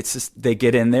yeah, it's just, they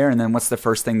get in there, and then what's the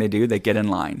first thing they do? They get in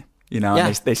line,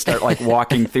 and they start like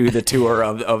walking through the tour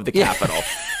of the Capitol,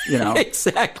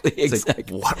 Exactly. It's like,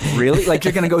 what, really? Like,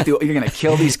 you're going to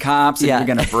kill these cops, and you're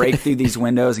going to break through these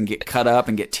windows and get cut up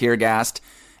and get tear gassed.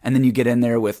 And then you get in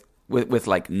there with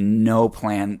like no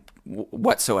plan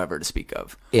whatsoever to speak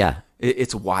of. Yeah.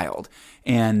 It's wild.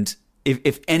 And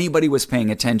if anybody was paying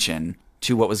attention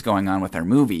to what was going on with our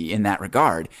movie in that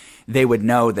regard, they would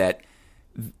know that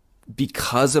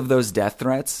because of those death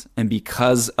threats and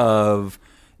because of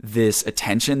this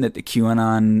attention that the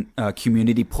QAnon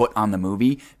community put on the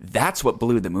movie, that's what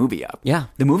blew the movie up. Yeah.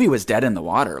 The movie was dead in the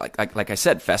water. Like I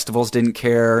said, festivals didn't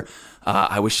care.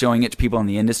 I was showing it to people in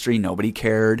the industry. Nobody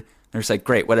cared. They're just like,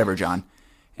 great, whatever, John.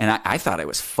 And I thought I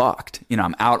was fucked.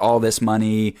 I'm out all this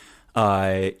money.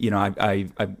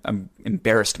 I'm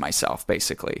embarrassed myself,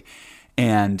 basically.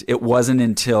 And it wasn't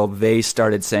until they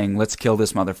started saying, let's kill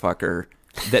this motherfucker,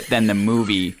 that then the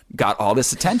movie got all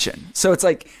this attention. So it's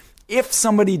like, if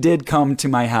somebody did come to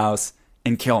my house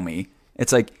and kill me,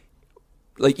 it's like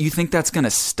you think that's going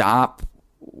to stop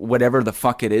whatever the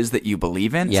fuck it is that you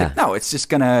believe in? Yeah. Like, no, it's just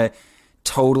going to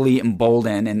totally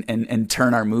embolden and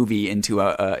turn our movie into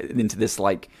this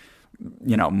like,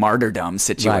 martyrdom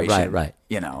situation. Right.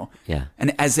 Yeah.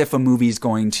 And as if a movie's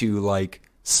going to like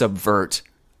subvert.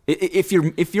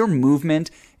 If your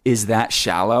movement is that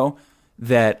shallow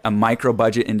that a micro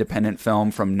budget independent film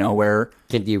from nowhere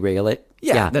can derail it.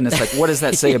 Yeah. Then it's like, what does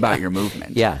that say about your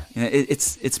movement? Yeah.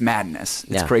 It's madness.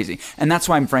 It's Yeah. crazy. And that's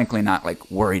why I'm frankly not like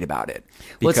worried about it,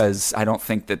 because I don't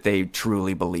think that they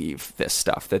truly believe this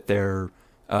stuff that they're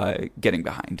getting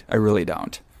behind. I really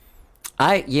don't.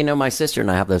 My sister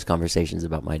and I have those conversations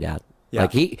about my dad. Yeah.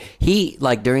 Like he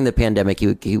like during the pandemic,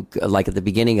 he like at the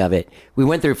beginning of it, we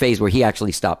went through a phase where he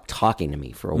actually stopped talking to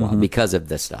me for a while because of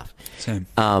this stuff. Same.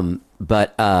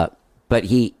 But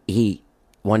he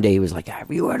one day he was like, have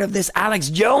you heard of this Alex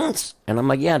Jones? And I'm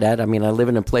like, yeah, Dad. I mean, I live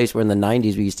in a place where in the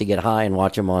 90s we used to get high and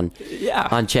watch him on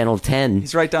Channel 10.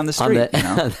 He's right down the street.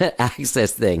 On the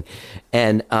Access thing.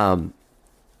 And kind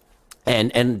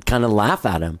of laugh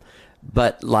at him.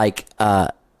 But like,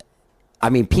 I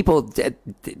mean, people,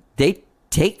 they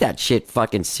take that shit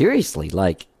fucking seriously.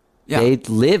 Like, they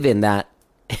live in that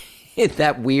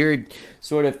weird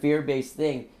sort of fear-based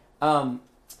thing.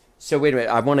 So wait a minute.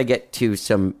 I want to get to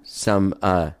some.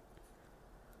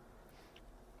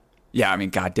 Yeah, I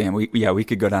mean, goddamn, we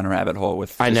could go down a rabbit hole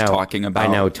with just talking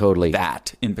about totally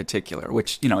that in particular,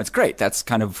 which it's great. That's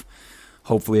kind of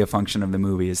hopefully a function of the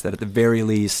movie, is that at the very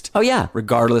least,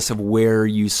 regardless of where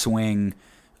you swing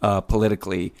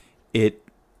politically, it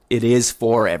is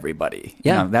for everybody.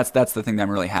 Yeah, that's the thing that I'm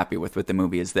really happy with the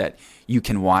movie, is that you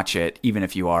can watch it even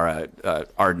if you are a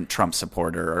ardent Trump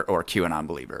supporter or QAnon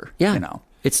believer. Yeah,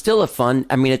 it's still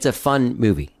it's a fun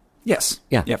movie. Yes.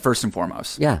 Yeah. First and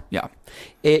foremost. Yeah. Yeah.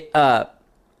 It's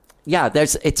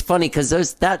funny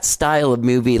because that style of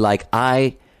movie, like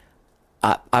I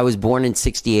was born in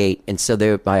 '68, and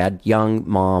so I had young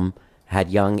mom, had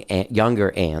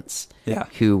younger aunts,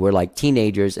 who were like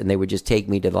teenagers, and they would just take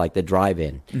me to like the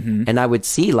drive-in, and I would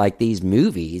see like these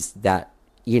movies that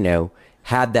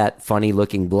had that funny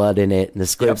looking blood in it, and the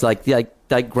scripts like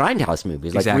grindhouse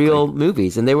movies, like real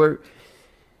movies, and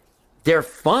they're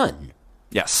fun.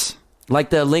 Yes.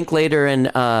 Like the Linklater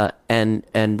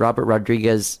and Robert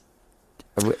Rodriguez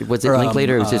Was it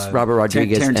Linklater? Or was just Robert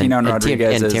Rodriguez Tarantino and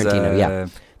Rodriguez and is, Tarantino? Yeah,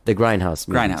 the Grindhouse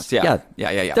movies. Grindhouse.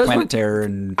 Yeah. Those Planet were- Terror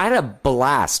and I had a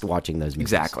blast watching those movies.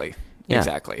 exactly. Yeah.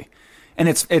 Exactly. And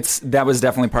it's that was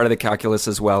definitely part of the calculus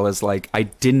as well, as like I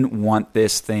didn't want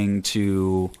this thing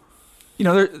to, you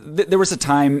know, there was a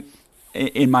time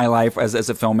in my life as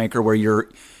a filmmaker where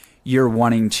you're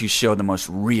wanting to show the most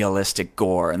realistic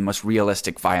gore and the most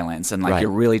realistic violence, and like Right.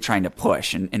 you're really trying to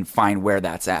push and find where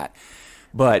that's at.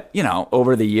 But, you know,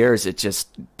 over the years it just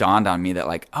dawned on me that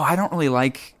like, oh, I don't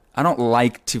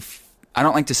like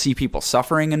to see people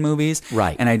suffering in movies.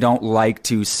 Right. And I don't like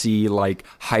to see like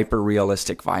hyper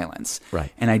realistic violence.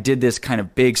 Right. And I did this kind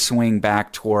of big swing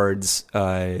back towards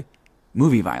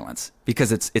movie violence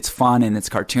because it's fun and it's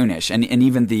cartoonish. And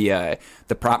even the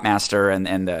prop master and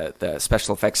the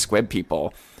special effects squib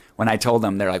people, when I told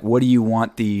them, they're like, what do you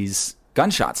want these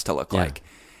gunshots to look Yeah. like?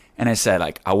 And I said,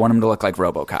 like, I want them to look like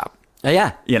RoboCop.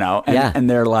 Yeah. You know? And, Yeah. and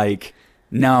they're like,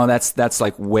 no, that's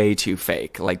like way too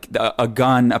fake. Like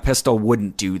a pistol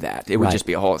wouldn't do that. It would Right. just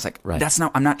be a hole. It's like, Right.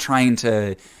 I'm not trying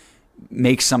to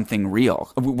make something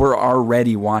real. We're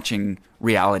already watching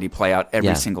reality play out every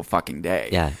Yeah. single fucking day.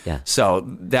 Yeah, yeah. So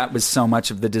that was so much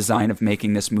of the design of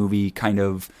making this movie kind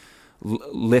of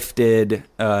lifted,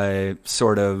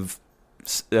 sort of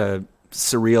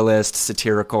surrealist,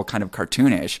 satirical, kind of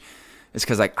cartoonish. Is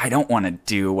because like I don't want to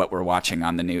do what we're watching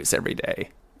on the news every day.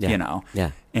 Yeah. You know?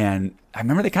 Yeah. And I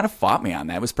remember they kind of fought me on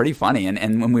that. It was pretty funny. And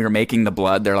when we were making the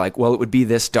blood, they're like, well, it would be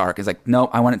this dark. It's like, no,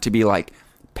 I want it to be like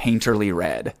painterly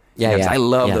red. Yeah, You know, 'cause yeah, I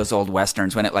love yeah. those old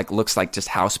Westerns when it like looks like just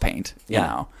house paint, you Yeah.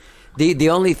 know? The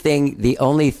only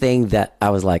thing that I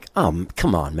was like, oh,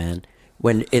 come on, man,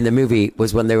 when in the movie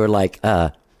was when they were like,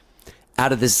 out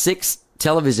of the 6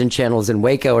 television channels in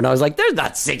Waco, and I was like, there's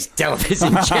not 6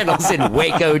 television channels in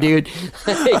Waco, dude.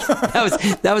 Like,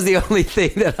 that was the only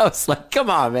thing that I was like, come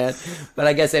on, man. But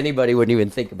I guess anybody wouldn't even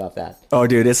think about that. Oh,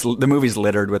 dude, the movie's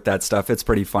littered with that stuff. It's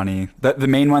pretty funny. The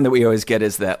main one that we always get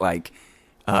is that like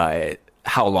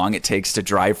how long it takes to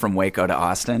drive from Waco to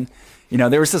Austin. You know,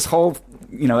 there was this whole,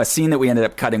 you know, a scene that we ended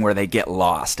up cutting where they get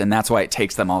lost, and that's why it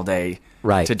takes them all day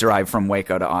Right. to drive from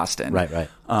Waco to Austin. Right.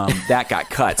 That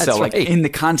got cut. So, That's like, right. in the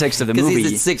context of the Because movie,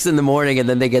 he's at 6 in the morning, and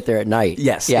then they get there at night.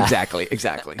 yes, Yeah. exactly.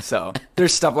 So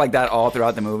there's stuff like that all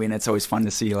throughout the movie, and it's always fun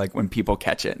to see like when people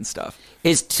catch it and stuff.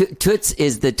 Is Toots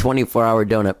is the 24-hour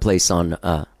donut place on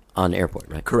Airport,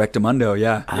 right? Correctamundo,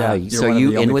 yeah. Ah, You're so one of you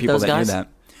the in only with people those that knew guys? that.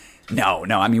 No.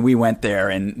 I mean, we went there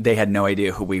and they had no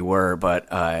idea who we were, but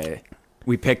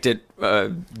we picked it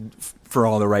for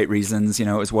all the right reasons. You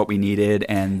know, it was what we needed,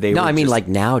 and they. No, were I mean, just- like,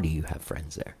 now do you have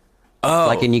friends there? oh,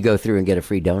 Like, and you go through and get a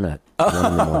free donut at 1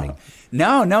 in the morning.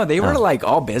 no, they were Oh. like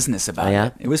all business about Oh, yeah?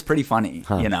 it. It was pretty funny,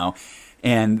 you know.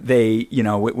 And they, you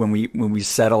know, when we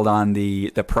settled on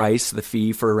the price, the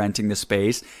fee for renting the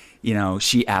space, you know,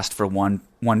 she asked for one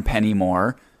penny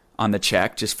more on the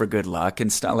check just for good luck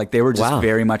and stuff. Like they were just Wow.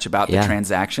 very much about the Yeah.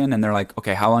 transaction, and they're like,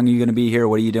 okay, how long are you going to be here?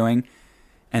 What are you doing?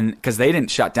 And because they didn't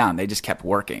shut down, they just kept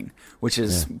working, which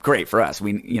is great for us.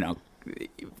 We, you know,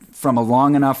 from a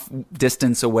long enough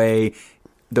distance away,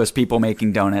 those people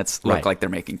making donuts look Right. like they're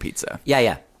making pizza.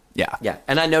 Yeah. Yeah.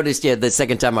 And I noticed, the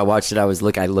second time I watched it, I was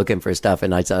looking for stuff,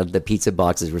 and I saw the pizza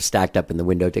boxes were stacked up in the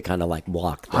window to kind of like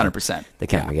block 100%. the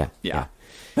camera. Yeah.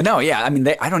 But no, I mean,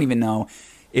 I don't even know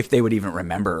if they would even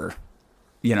remember,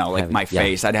 you know, like my Yeah.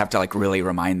 face. I'd have to like really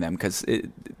remind them because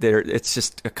it's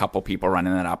just a couple people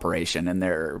running that operation, and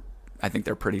I think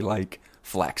they're pretty like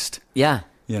flexed, Yeah.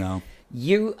 you know.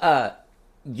 You're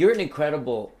an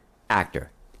incredible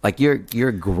actor. Like you're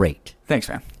great. Thanks,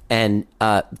 man. And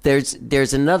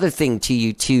there's another thing to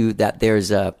you too, that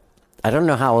there's a, I don't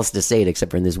know how else to say it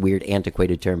except for in this weird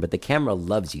antiquated term, but the camera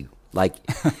loves you. Like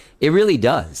it really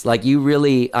does. Like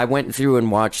I went through and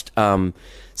watched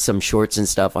some shorts and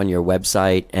stuff on your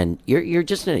website, and you're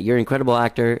just you're an incredible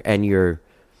actor, and you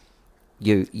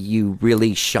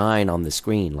really shine on the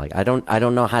screen. Like I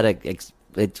don't know how to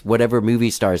it's whatever movie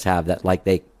stars have that, like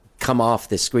they come off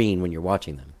the screen when you're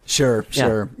watching them. Sure.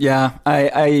 Yeah.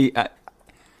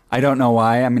 I don't know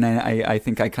why. I mean, I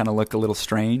think I kind of look a little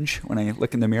strange when I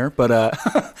look in the mirror, but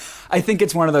I think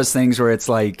it's one of those things where it's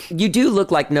like, You do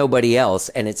look like nobody else,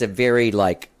 and it's a very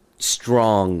like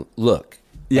strong look.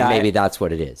 Yeah, And maybe that's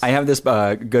what it is. I have this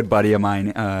good buddy of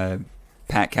mine,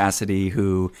 Pat Cassidy,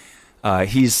 who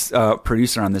he's a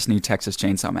producer on this new Texas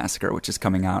Chainsaw Massacre, which is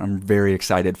coming out. I'm very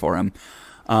excited for him.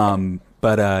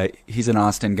 But he's an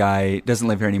Austin guy, doesn't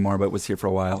live here anymore, but was here for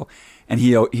a while. And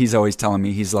he's always telling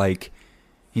me, he's like,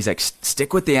 he's like,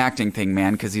 stick with the acting thing,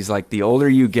 man, because he's like, the older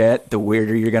you get, the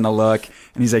weirder you're gonna look,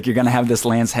 and he's like, you're gonna have this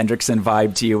Lance Hendrickson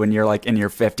vibe to you when you're like in your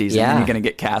 50s, and then you're gonna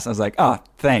get cast. And I was like, oh,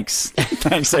 thanks,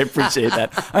 thanks, I appreciate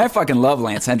that. I fucking love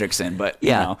Lance Hendrickson, but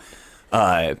you know,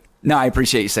 no, I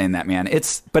appreciate you saying that, man.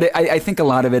 I think a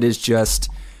lot of it is just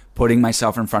putting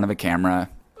myself in front of a camera,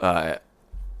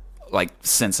 like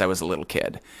since I was a little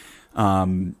kid.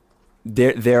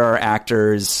 There are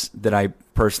actors that I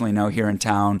personally know here in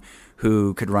town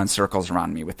who could run circles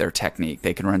around me with their technique.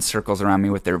 They can run circles around me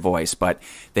with their voice, but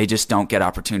they just don't get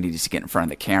opportunities to get in front of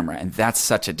the camera. And that's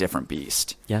such a different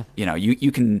beast. Yeah. You know,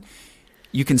 you can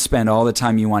spend all the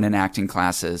time you want in acting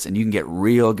classes, and you can get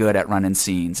real good at running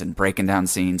scenes and breaking down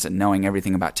scenes and knowing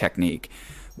everything about technique.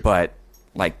 But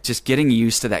like just getting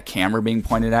used to that camera being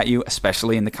pointed at you,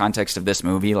 especially in the context of this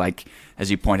movie, like as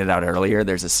you pointed out earlier,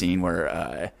 there's a scene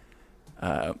where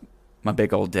my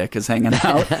big old dick is hanging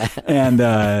out,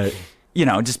 and you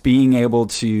know, just being able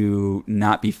to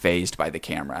not be fazed by the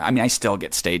camera. I mean, I still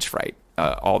get stage fright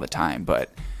all the time, but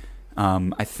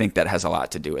I think that has a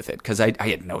lot to do with it, because I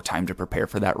had no time to prepare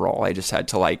for that role. I just had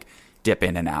to like dip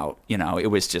in and out. You know, it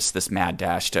was just this mad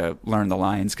dash to learn the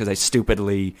lines, because I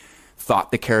stupidly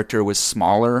thought the character was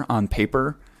smaller on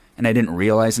paper, and I didn't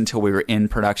realize until we were in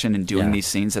production and doing these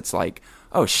scenes, it's like,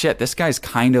 oh shit, this guy's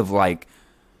kind of like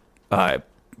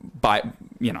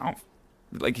you know,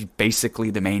 like he's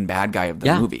basically the main bad guy of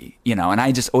the movie, you know, and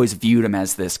I just always viewed him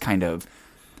as this kind of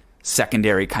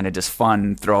secondary, kind of just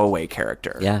fun throwaway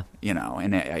character, you know,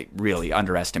 and I really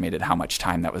underestimated how much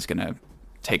time that was going to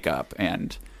take up.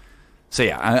 And so,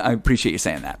 yeah, I appreciate you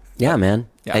saying that. Yeah, man.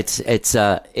 Yeah. It's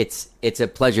a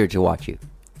pleasure to watch you.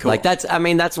 Cool. Like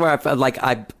that's where I felt like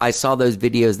I saw those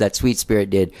videos that Sweet Spirit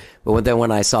did, but then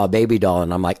when I saw Baby Doll,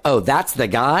 and I'm like, oh, that's the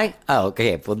guy. Oh,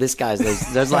 okay. Well, this guy's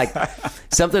there's like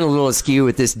something a little askew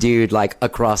with this dude, like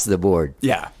across the board.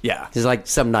 Yeah, yeah. He's like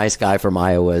some nice guy from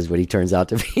Iowa is what he turns out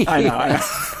to be. I know.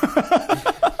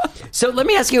 So let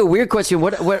me ask you a weird question.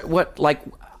 What like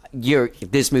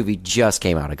this movie just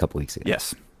came out a couple weeks ago.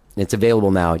 Yes. It's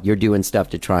available now. You're doing stuff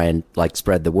to try and like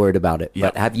spread the word about it.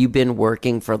 Yep. But have you been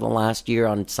working for the last year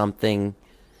on something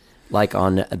like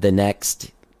on the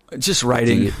next? Just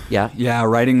writing. Yeah,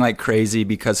 writing like crazy,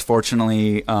 because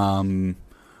fortunately, when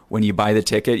you buy the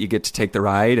ticket, you get to take the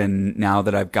ride. And now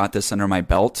that I've got this under my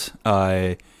belt,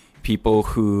 people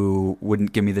who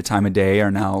wouldn't give me the time of day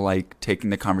are now like taking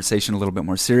the conversation a little bit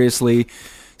more seriously.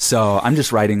 So I'm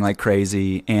just writing like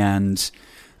crazy. And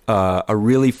a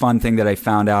really fun thing that I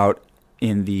found out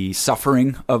in the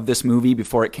suffering of this movie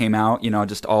before it came out, you know,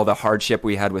 just all the hardship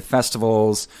we had with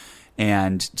festivals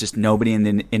and just nobody in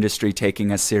the industry taking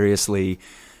us seriously.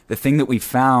 The thing that we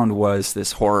found was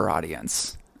this horror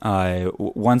audience.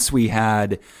 Once we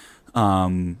had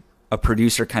a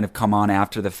producer kind of come on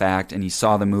after the fact, and he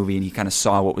saw the movie and he kind of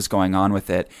saw what was going on with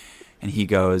it, and he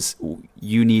goes,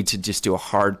 you need to just do a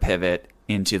hard pivot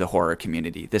into the horror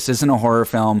community. This isn't a horror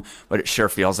film, but it sure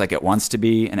feels like it wants to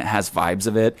be, and it has vibes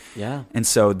of it. Yeah. And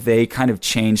so they kind of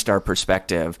changed our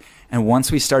perspective. And once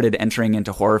we started entering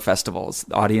into horror festivals,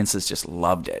 the audiences just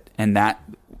loved it. And that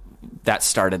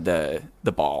started the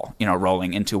ball, you know,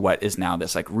 rolling into what is now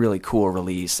this like really cool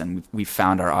release, and we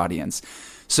found our audience.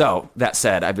 So that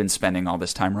said, I've been spending all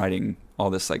this time writing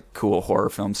all this like cool horror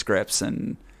film scripts,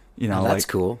 and you know, that's like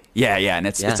cool. Yeah, and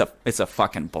it's a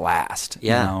fucking blast.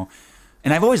 Yeah. You know?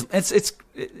 And I've always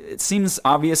it seems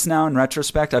obvious now in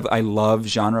retrospect. I love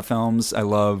genre films. I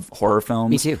love horror films.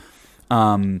 Me too.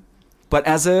 But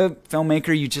as a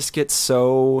filmmaker, you just get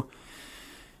so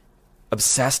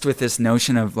obsessed with this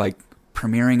notion of like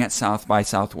premiering at South by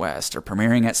Southwest or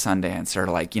premiering at Sundance, or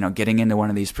like, you know, getting into one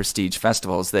of these prestige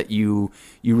festivals, that you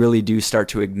really do start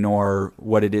to ignore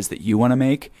what it is that you want to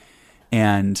make.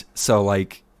 And so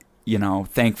like, you know,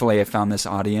 thankfully I found this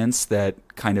audience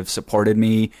that kind of supported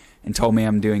me and told me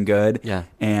I'm doing good. Yeah.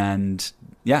 And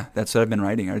yeah, that's what I've been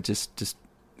writing, are just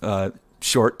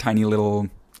short, tiny little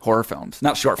horror films.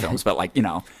 Not short films, but like, you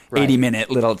know,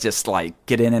 80-minute little, just like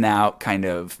get in and out kind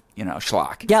of, you know,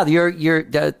 schlock. Yeah, the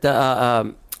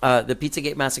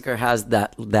Pizzagate Massacre has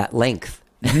that length.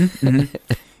 Mm-hmm,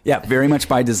 mm-hmm. Yeah, very much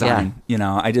by design. Yeah. You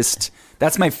know,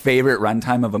 that's my favorite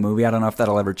runtime of a movie. I don't know if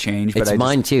that'll ever change, but it's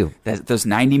mine too. Those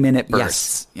 90-minute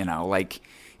bursts, you know, like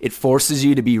it forces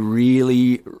you to be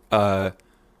really,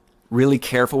 really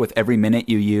careful with every minute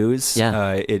you use.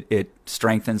 Yeah. It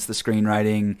strengthens the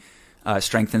screenwriting,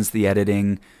 strengthens the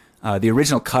editing. The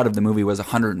original cut of the movie was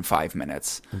 105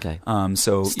 minutes. Okay.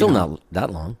 So still not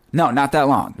that long. No, not that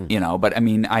long. You know, but I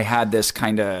mean, I had this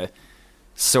kind of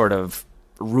sort of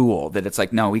rule that it's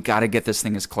like, no, we got to get this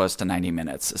thing as close to 90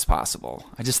 minutes as possible.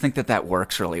 I just think that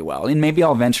works really well. And maybe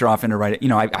I'll venture off into writing. You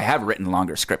know, I have written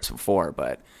longer scripts before,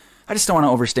 but I just don't want to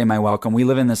overstay my welcome. We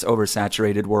live in this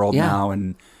oversaturated world now.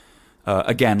 And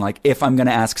again, like if I'm going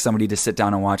to ask somebody to sit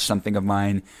down and watch something of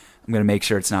mine, I'm going to make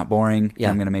sure it's not boring. Yeah.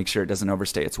 And I'm going to make sure it doesn't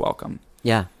overstay its welcome.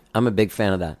 Yeah. I'm a big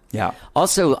fan of that. Yeah.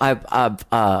 Also, I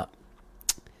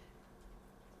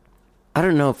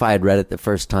don't know if I had read it the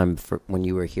first time when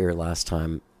you were here last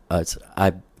time.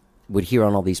 I would hear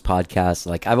on all these podcasts,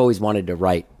 like I've always wanted to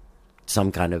write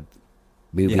some kind of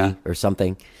movie or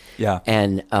something. Yeah.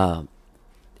 And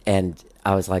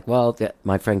I was like, well,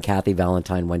 my friend Kathy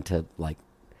Valentine went to like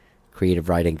creative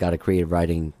writing,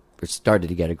 started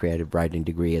to get a creative writing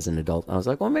degree as an adult. I was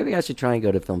like, well, maybe I should try and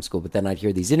go to film school. But then I'd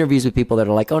hear these interviews with people that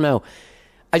are like, oh no,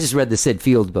 I just read the Sid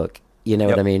Field book. You know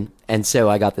what I mean? And so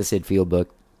I got the Sid Field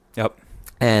book. Yep.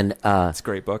 And it's a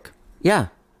great book. Yeah,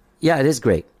 it is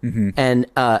great. Mm-hmm.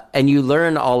 And you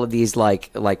learn all of these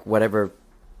like whatever.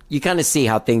 You kind of see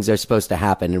how things are supposed to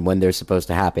happen and when they're supposed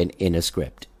to happen in a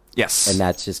script. Yes. And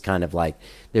that's just kind of like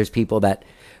there's people that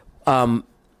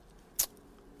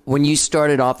when you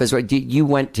started off as you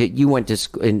went to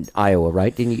school in Iowa,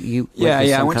 right? Didn't you?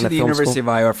 I went to the University of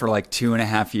Iowa for like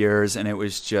 2.5 years, and it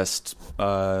was just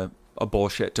a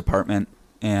bullshit department.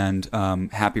 And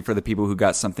happy for the people who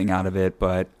got something out of it,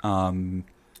 but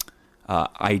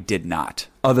I did not,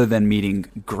 other than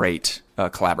meeting great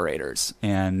collaborators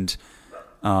and,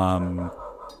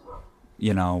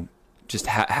 you know, just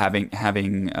having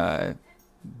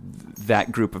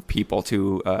that group of people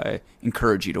to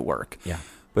encourage you to work. Yeah.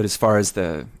 But as far as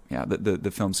the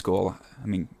film school, I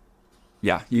mean,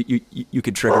 yeah, you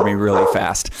could trigger me really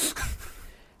fast.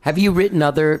 Have you written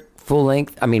other full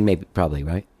length? I mean, probably,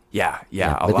 right? Yeah,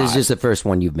 but this is just the first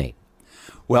one you've made.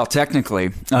 Well, technically,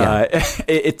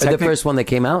 the first one that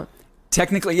came out.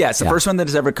 Technically, yes, the first one that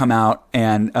has ever come out,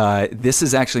 and this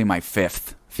is actually my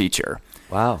 5th feature.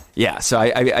 Wow. Yeah, so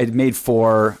I made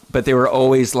 4, but they were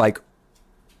always like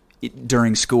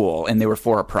during school, and they were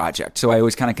for a project. So I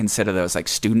always kind of consider those like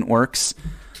student works.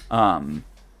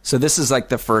 So this is like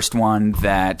the first one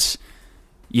that,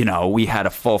 you know, we had a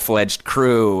full-fledged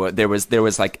crew. There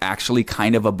was like actually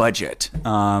kind of a budget,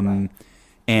 and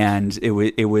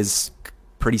it was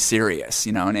pretty serious,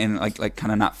 you know, and like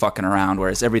kind of not fucking around.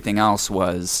 Whereas everything else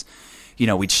was, you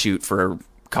know, we'd shoot for a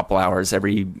couple hours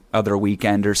every other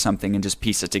weekend or something and just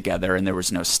piece it together, and there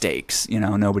was no stakes. You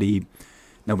know, nobody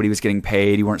was getting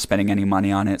paid. You weren't spending any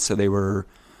money on it, so they were,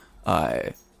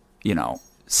 you know,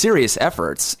 serious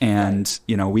efforts. And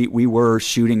you know, we were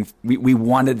shooting, we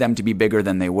wanted them to be bigger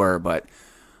than they were, but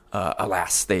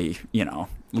alas, they, you know,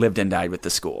 lived and died with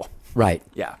the school. Right.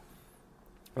 Yeah.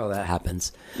 Well, that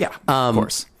happens. Yeah, of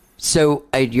course. So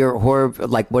your horror,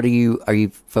 like, are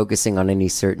you focusing on any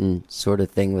certain sort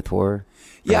of thing with horror?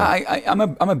 Yeah, I'm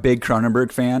a big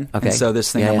Cronenberg fan. Okay. And so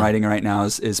this thing I'm writing right now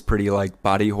is pretty like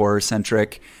body horror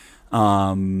centric.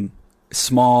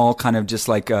 Small, kind of just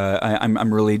like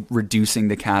I'm really reducing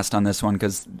the cast on this one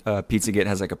because Pizzagate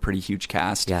has like a pretty huge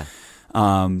cast. Yeah.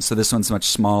 So this one's much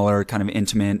smaller, kind of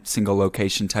intimate, single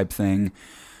location type thing.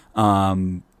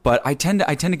 But I tend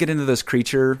to get into those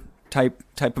creature type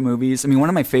of movies. I mean, one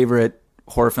of my favorite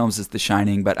horror films is The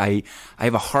Shining, but I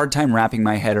have a hard time wrapping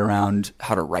my head around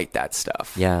how to write that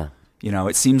stuff. Yeah. You know,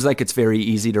 it seems like it's very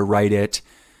easy to write it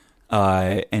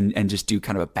and just do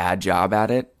kind of a bad job at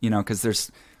it, you know,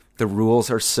 because the rules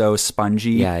are so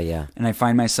spongy. Yeah, yeah. And I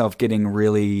find myself getting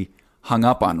really hung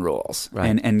up on rules.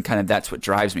 Right. And kind of that's what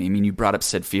drives me. I mean, you brought up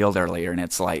Sid Field earlier, and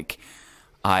it's like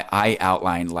I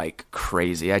outline like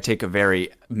crazy. I take a very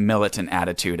militant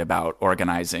attitude about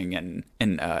organizing and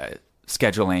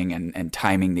scheduling and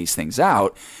timing these things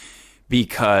out,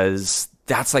 because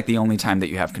that's like the only time that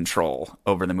you have control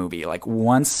over the movie. Like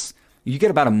once you get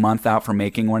about a month out from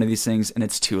making one of these things and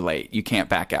it's too late, you can't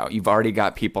back out. You've already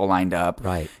got people lined up.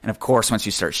 Right. And of course, once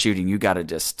you start shooting, you got to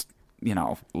just, you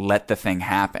know, let the thing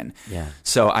happen. Yeah.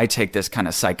 So I take this kind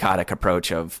of psychotic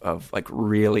approach of like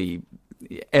really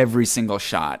every single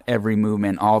shot, every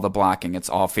movement, all the blocking, it's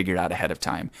all figured out ahead of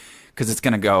time, because it's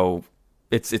going to go,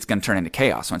 it's going to turn into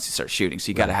chaos once you start shooting. So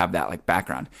you got to have that like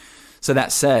background. So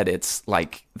that said, it's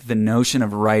like the notion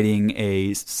of writing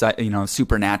a, you know,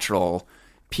 supernatural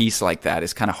piece like that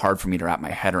is kind of hard for me to wrap my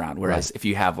head around. Whereas if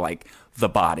you have like the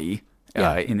body,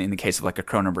 in the case of like a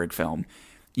Cronenberg film,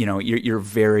 you know, you're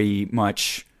very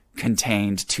much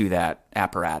contained to that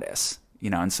apparatus. You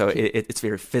know, and so it's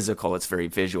very physical, it's very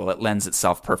visual. It lends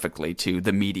itself perfectly to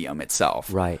the medium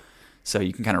itself. Right. So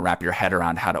you can kind of wrap your head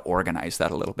around how to organize that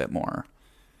a little bit more.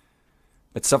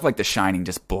 But stuff like The Shining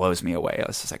just blows me away.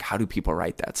 It's just like, how do people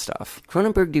write that stuff?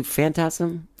 Cronenberg do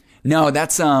Phantasm? No,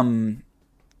 that's Cronenberg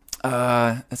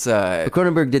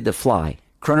did The Fly.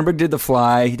 Cronenberg did The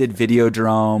Fly. He did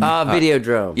Videodrome.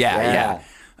 Videodrome. Yeah.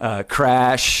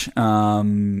 Crash,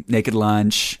 Naked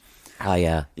Lunch. Oh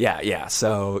yeah. Yeah.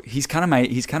 So he's kind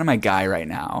of my guy right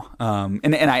now.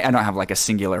 And I don't have like a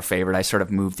singular favorite. I sort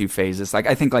of move through phases. Like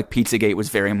I think like Pizzagate was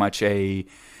very much a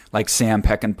like Sam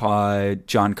Peckinpah,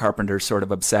 John Carpenter sort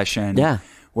of obsession. Yeah.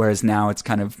 Whereas now it's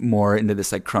kind of more into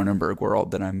this like Cronenberg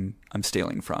world that I'm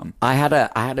stealing from. I had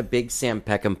a big Sam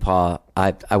Peckinpah.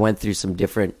 I went through some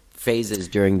different phases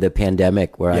during the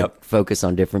pandemic where I focused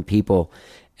on different people,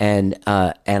 and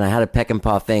I had a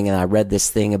Peckinpah thing, and I read this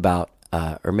thing about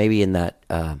or maybe in that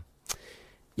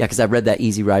because I read that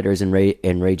Easy Riders and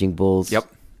Raging Bulls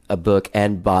a book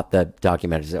and bought the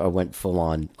documentary. So I went full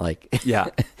on like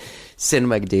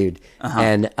cinema dude,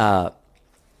 and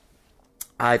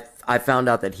I found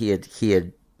out that he had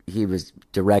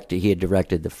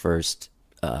directed the first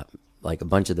like a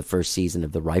bunch of the first season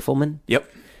of The Rifleman.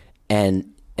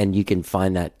 And you can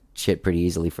find that shit pretty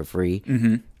easily for free.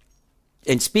 Mm-hmm.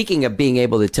 And speaking of being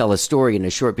able to tell a story in a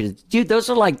short period, dude,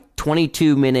 those are like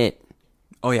 22-minute.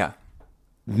 Oh yeah,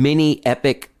 mini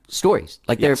epic stories.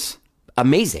 Like they're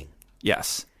amazing.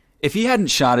 Yes. If he hadn't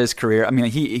shot his career, I mean,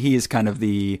 he is kind of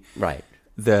the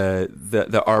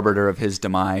arbiter of his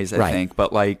demise, I think.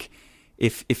 But like,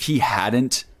 if he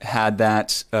hadn't had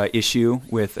that issue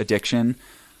with addiction,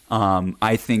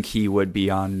 I think he would be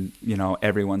on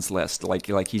everyone's list. Like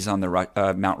he's on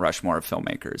the Mount Rushmore of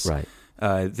filmmakers. Right.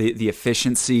 The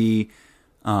efficiency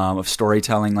of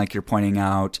storytelling, like you're pointing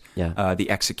out, the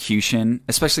execution,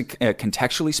 especially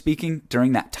contextually speaking,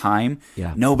 during that time,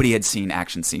 nobody had seen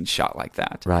action scenes shot like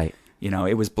that. Right.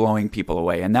 It was blowing people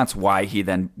away, and that's why he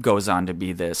then goes on to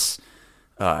be this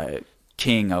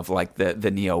king of like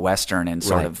the neo-Western and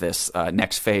sort of this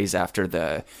next phase after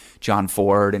the John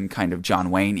Ford and kind of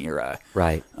John Wayne era.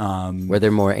 Right. Where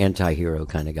they're more anti-hero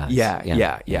kind of guys.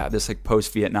 Yeah. This like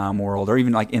post-Vietnam world, or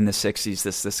even like in the 60s,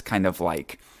 this kind of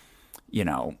like,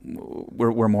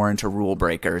 we're more into rule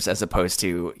breakers as opposed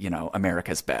to,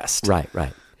 America's best. Right.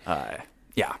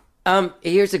 Yeah.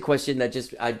 Here's a question that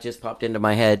just popped into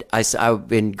my head. I've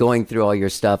been going through all your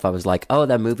stuff. I was like, oh,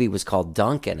 that movie was called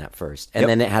Duncan at first. And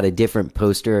then it had a different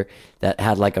poster that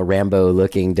had like a Rambo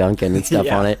looking Duncan and stuff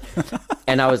on it.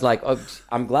 And I was like, oh,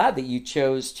 I'm glad that you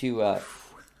chose to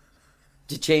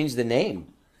change the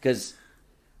name, because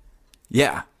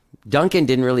Duncan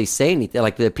didn't really say anything.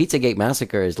 Like the Pizzagate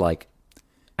Massacre is like,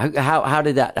 how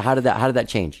did that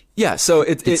change? Yeah, so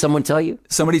did someone tell you?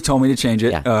 Somebody told me to change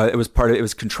it. Yeah. It was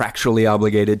contractually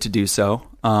obligated to do so,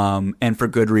 and for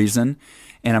good reason.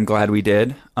 And I'm glad we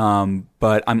did.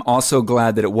 But I'm also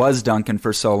glad that it was Duncan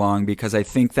for so long, because I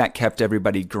think that kept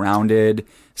everybody grounded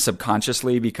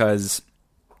subconsciously, because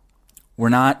we're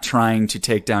not trying to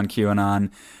take down QAnon.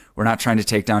 We're not trying to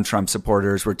take down Trump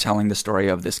supporters. We're telling the story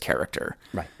of this character.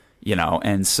 Right.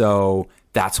 And so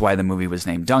that's why the movie was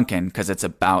named Duncan, because it's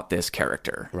about this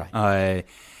character. Right.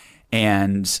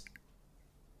 And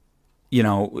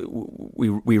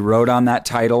we wrote on that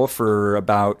title for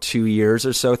about 2 years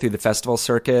or so through the festival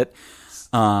circuit.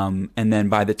 And then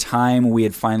by the time we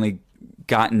had finally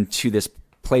gotten to this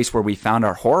place where we found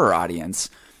our horror audience,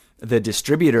 the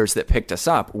distributors that picked us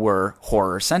up were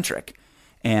horror centric.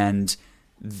 And,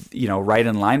 right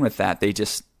in line with that, they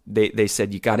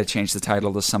said, you got to change the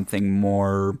title to something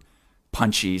more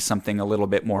punchy, something a little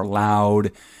bit more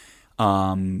loud,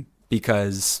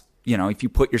 because if you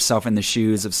put yourself in the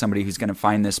shoes of somebody who's going to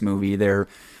find this movie,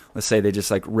 let's say they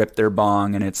just like rip their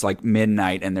bong and it's like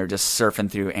midnight and they're just surfing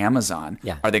through Amazon.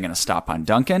 Are they going to stop on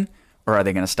Duncan, or are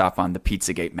they going to stop on the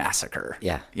Pizzagate Massacre?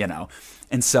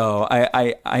 And so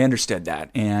I understood that,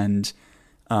 and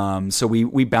so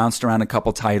we bounced around a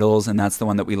couple titles, and that's the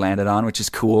one that we landed on, which is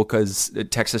cool because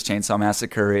Texas Chainsaw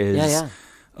Massacre is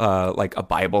like a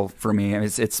Bible for me. I mean,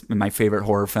 it's my favorite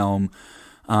horror film.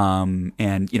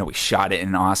 And we shot it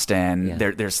in Austin.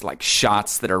 There's like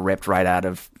shots that are ripped right out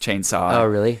of Chainsaw. Oh,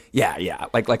 really? Yeah.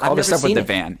 Like all the stuff with the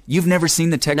van. You've never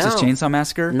seen the Texas Chainsaw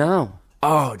Massacre? No.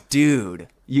 Oh, dude,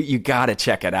 you gotta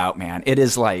check it out, man. It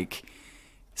is like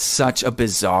such a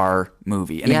bizarre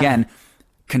movie. And again,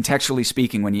 contextually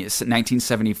speaking, when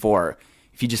 1974,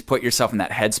 if you just put yourself in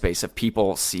that headspace of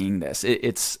people seeing this,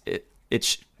 it's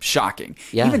shocking.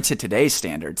 Even to today's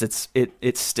standards,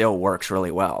 it still works really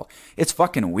well. It's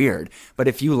fucking weird, but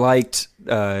if you liked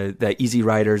the Easy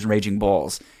Riders and Raging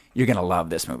Bulls, you're gonna love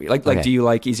this movie. Like, do you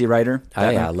like Easy Rider? Oh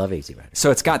yeah, I love Easy Rider.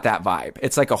 So it's got that vibe.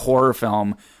 It's like a horror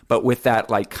film, but with that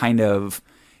like kind of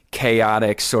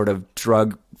chaotic sort of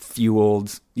drug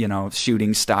fueled,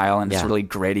 shooting style, and it's Yeah. really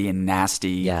gritty and nasty.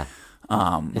 Yeah.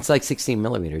 It's like 16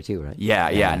 millimeter too, right?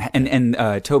 Yeah.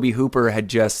 And Toby Hooper had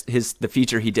the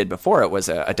feature he did before it was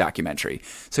a documentary.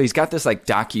 So he's got this like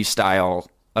docu-style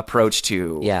approach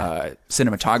to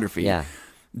cinematography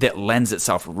that lends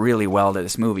itself really well to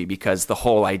this movie, because the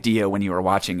whole idea when you were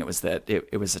watching it was that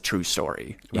it was a true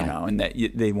story, and that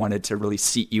they wanted to really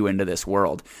seat you into this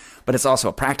world. But it's also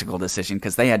a practical decision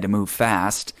because they had to move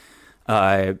fast.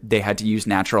 They had to use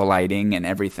natural lighting and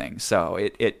everything. So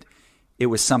it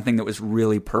was something that was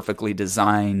really perfectly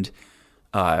designed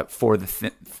for the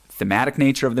thematic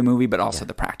nature of the movie, but also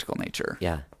the practical nature.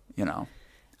 Yeah.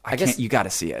 I guess you got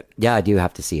to see it. Yeah, I do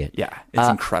have to see it. Yeah, it's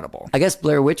incredible. I guess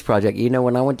Blair Witch Project.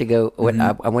 When I went to go,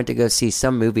 I went to go see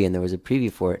some movie, and there was a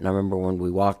preview for it. And I remember when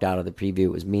we walked out of the preview,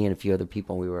 it was me and a few other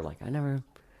people, and we were like, I don't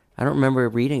remember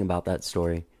reading about that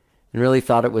story, and really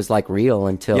thought it was like real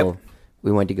until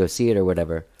we went to go see it or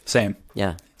whatever. Same.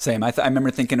 Yeah. Same. I remember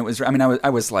thinking it was. I mean,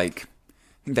 I was like,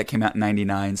 I think that came out in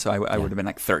 '99, so I would have been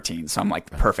like 13. So I'm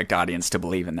like the perfect audience to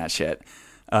believe in that shit.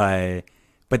 But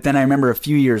then I remember a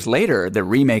few years later, the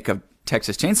remake of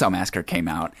Texas Chainsaw Massacre came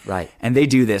out. Right. And they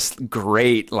do this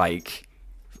great, like,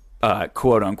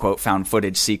 quote unquote found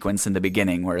footage sequence in the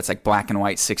beginning where it's like black and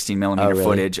white 16 millimeter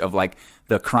footage of like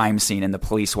the crime scene and the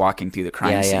police walking through the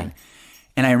crime scene. Yeah.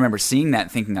 And I remember seeing that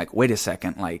and thinking like, wait a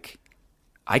second, like,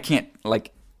 I can't,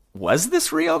 like, was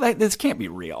this real? This can't be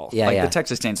real. The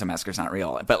Texas Chainsaw Massacre is not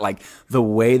real. But like the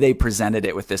way they presented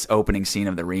it with this opening scene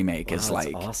of the remake is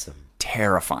like awesome.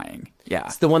 Terrifying. Yeah.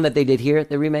 It's the one that they did here,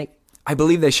 the remake? I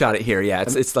believe they shot it here. Yeah.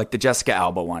 It's like the Jessica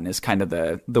Alba one is kind of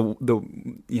the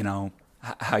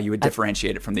how you would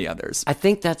differentiate it from the others. I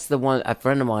think that's the one. A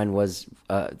friend of mine was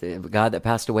the guy that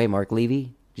passed away, Mark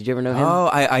Levy. Did you ever know him? Oh,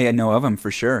 I know of him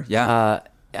for sure. Yeah.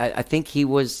 I think he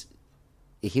was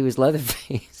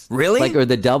Leatherface. Really? Or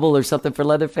the double or something for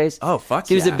Leatherface. Oh, fuck.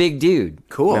 He was a big dude.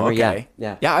 Cool. Remember? Okay.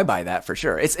 Yeah. Yeah, I buy that for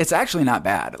sure. It's actually not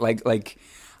bad. Like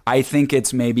I think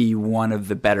it's maybe one of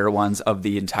the better ones of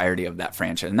the entirety of that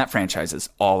franchise. And that franchise is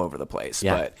all over the place.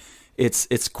 Yeah. But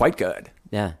it's quite good.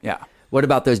 Yeah. Yeah. What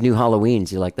about those new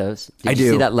Halloweens? You like those? I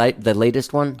do. See that the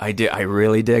latest one? I do. I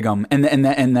really dig them. And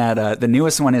that the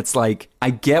newest one, it's like I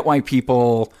get why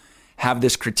people have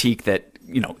this critique that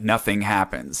nothing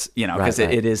happens, because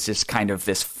it is just kind of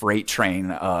this freight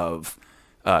train of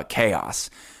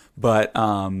chaos. But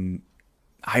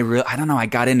I don't know. I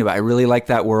got into it. I really like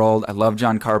that world. I love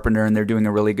John Carpenter, and they're doing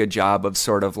a really good job of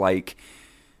sort of like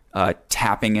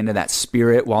tapping into that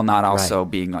spirit while not also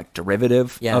being like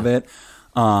derivative of it.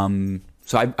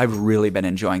 So I've really been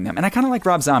enjoying them, and I kind of like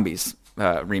Rob Zombie's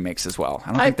remakes as well.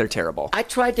 I don't think they're terrible. I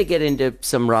tried to get into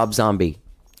some Rob Zombie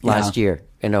last year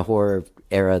in a horror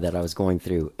era that I was going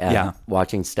through,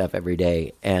 watching stuff every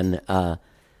day, and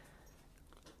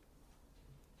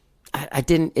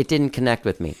it didn't connect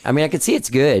with me. I mean, I could see it's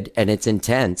good and it's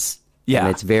intense, and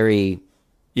it's very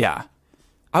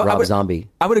Rob Zombie.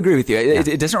 I would agree with you.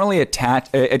 It doesn't really attach.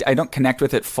 I don't connect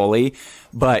with it fully,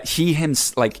 but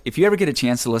if you ever get a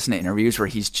chance to listen to interviews where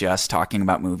he's just talking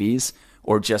about movies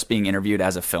or just being interviewed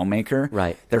as a filmmaker,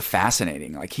 right? They're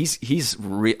fascinating. Like he's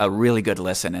a really good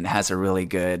listen and has a really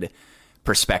good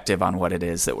perspective on what it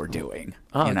is that we're doing.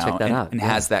 Oh, check that out. And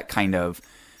has that kind of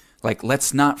like,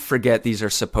 let's not forget these are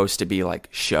supposed to be like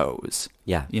shows.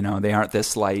 Yeah. They aren't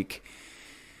this like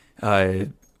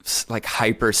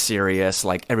hyper serious,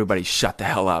 like everybody shut the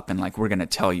hell up and like we're going to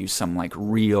tell you some like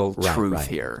real truth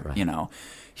here. Right.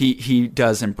 He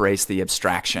does embrace the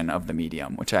abstraction of the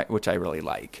medium, which I really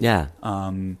like. Yeah.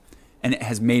 And it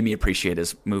has made me appreciate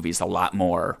his movies a lot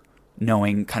more,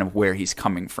 knowing kind of where he's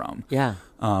coming from. Yeah.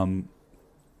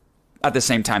 At the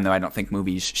same time, though, I don't think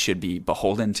movies should be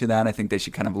beholden to that. I think they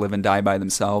should kind of live and die by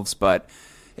themselves. But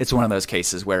it's one of those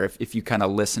cases where if you kind of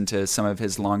listen to some of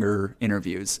his longer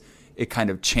interviews, it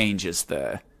kind of changes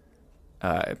the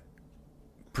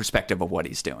perspective of what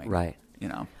he's doing. Right.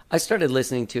 I started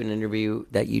listening to an interview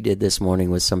that you did this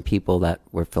morning with some people that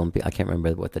were filming. I can't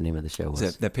remember what the name of the show was.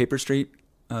 Is it the Paper Street?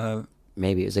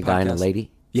 Maybe it was a guy and a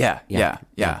lady. Yeah.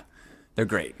 They're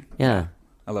great. Yeah.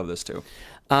 I love those too.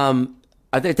 Are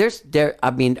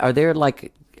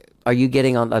you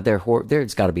getting on their horror?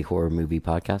 There's got to be horror movie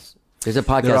podcasts. There's a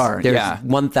podcast. There's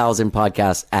 1,000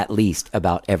 podcasts at least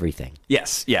about everything.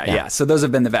 Yes. Yeah. So those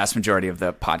have been the vast majority of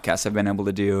the podcasts I've been able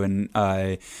to do. And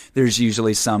there's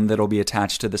usually some that'll be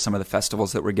attached to some of the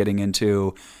festivals that we're getting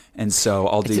into. And so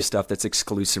I'll do stuff that's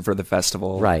exclusive for the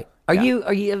festival. Right. Are you,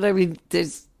 I mean,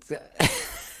 there's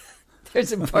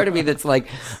a part of me that's like,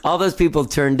 all those people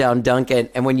turned down Duncan.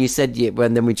 And when you said,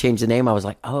 when then we changed the name, I was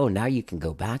like, oh, now you can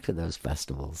go back to those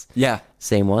festivals. Yeah.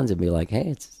 Same ones and be like,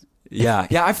 hey, Yeah,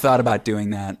 I've thought about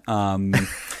doing that.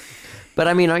 But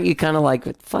I mean, aren't you kind of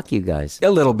like, fuck you guys? A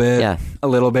little bit, Yeah. a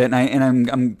little bit, and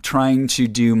I'm trying to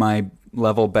do my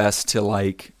level best to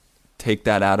like take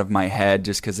that out of my head,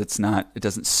 just because it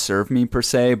doesn't serve me per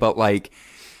se, but like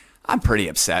I'm pretty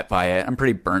upset by it. I'm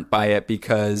pretty burnt by it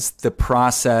because the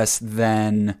process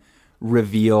then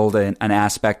revealed an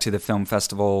aspect to the film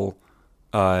festival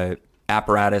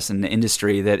apparatus and the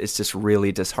industry that is just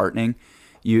really disheartening.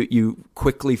 You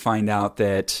quickly find out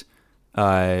that.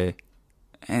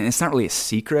 And it's not really a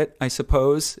secret, I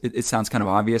suppose. It sounds kind of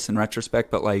obvious in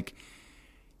retrospect, but like,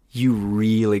 you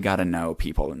really got to know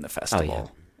people in the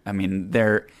festival. I mean,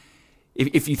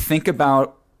 if you think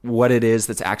about what it is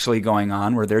that's actually going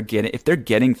on, where if they're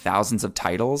getting thousands of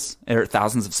titles or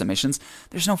thousands of submissions,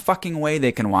 there's no fucking way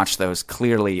they can watch those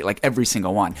clearly, like every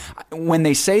single one. When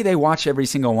they say they watch every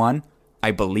single one, I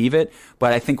believe it,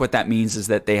 but I think what that means is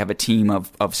that they have a team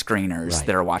of screeners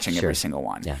that are watching every single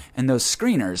one. Yeah. And those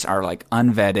screeners are like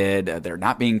unvetted, they're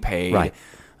not being paid. Right.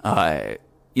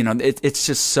 It's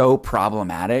just so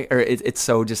problematic, or it's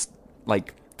so just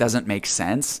like doesn't make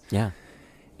sense. Yeah.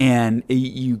 And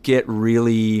you get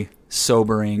really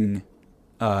sobering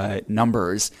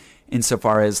numbers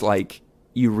insofar as like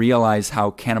you realize how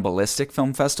cannibalistic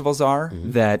film festivals are,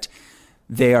 that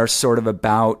they are sort of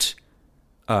about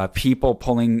people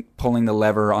pulling the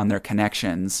lever on their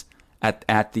connections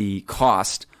at the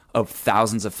cost of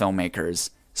thousands of filmmakers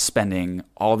spending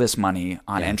all this money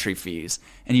on entry fees,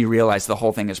 and you realize the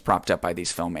whole thing is propped up by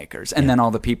these filmmakers, and then all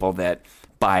the people that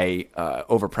buy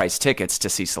overpriced tickets to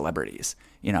see celebrities,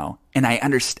 And I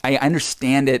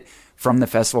understand it from the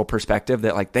festival perspective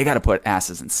that like they got to put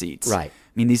asses in seats. Right.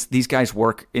 I mean, these guys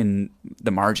work in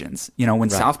the margins. When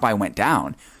South by went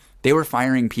down, they were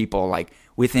firing people like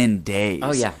within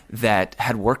days that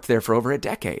had worked there for over a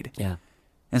decade. Yeah.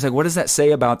 And it's like, what does that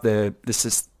say about the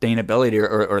sustainability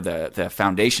or the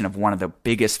foundation of one of the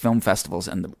biggest film festivals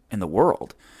in the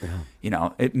world? Yeah.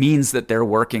 It means that they're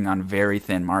working on very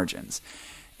thin margins.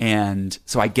 And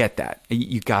so I get that.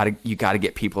 You gotta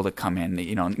get people to come in.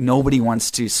 Nobody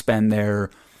wants to spend their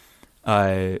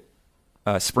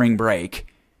spring break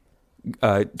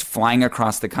flying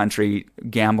across the country,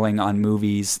 gambling on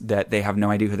movies that they have no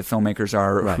idea who the filmmakers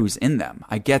are or who's in them.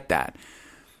 I get that.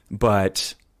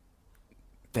 But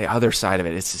the other side of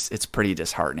it, it's pretty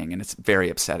disheartening and it's very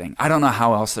upsetting. I don't know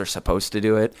how else they're supposed to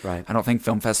do it. Right. I don't think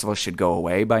film festivals should go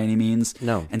away by any means.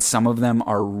 No. And some of them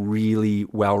are really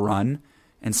well run,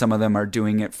 and some of them are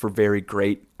doing it for very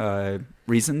great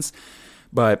reasons.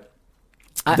 But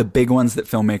the big ones that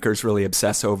filmmakers really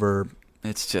obsess over,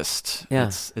 it's just,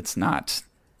 it's not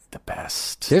the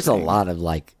best. There's a lot of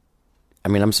like, I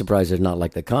mean, I'm surprised there's not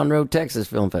like the Conroe, Texas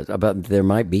Film Festival, but there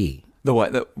might be. The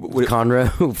what?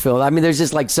 Conroe Film. I mean, there's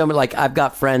just like so many, like I've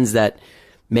got friends that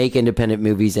make independent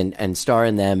movies and star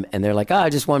in them, and they're like, I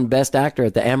just won Best Actor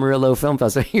at the Amarillo Film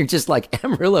Festival. You're just like,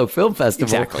 Amarillo Film Festival.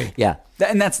 Exactly. Yeah.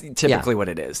 And that's typically what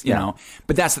it is, you know.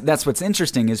 But that's what's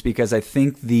interesting, is because I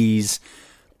think these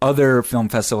other film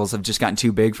festivals have just gotten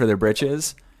too big for their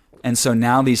britches. And so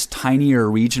now these tinier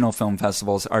regional film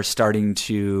festivals are starting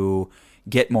to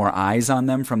get more eyes on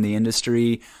them from the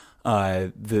industry.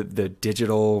 The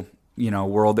digital,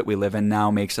 world that we live in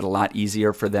now makes it a lot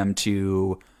easier for them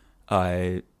to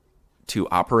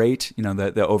operate.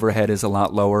 The overhead is a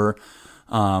lot lower.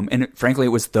 And frankly, it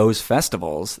was those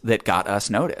festivals that got us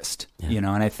noticed, and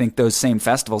I think those same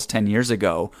festivals 10 years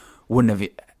ago wouldn't have,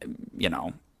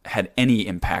 had any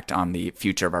impact on the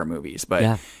future of our movies.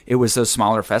 But it was those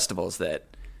smaller festivals that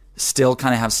still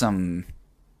kind of have some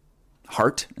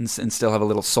heart and still have a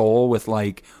little soul with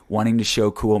like wanting to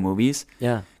show cool movies.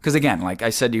 Yeah. Because again, like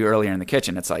I said to you earlier in the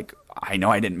kitchen, it's like, I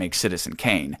know I didn't make Citizen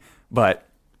Kane, but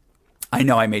I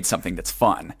know I made something that's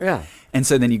fun. Yeah. And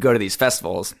so then you go to these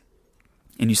festivals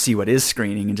and you see what is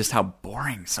screening and just how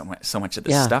boring so much of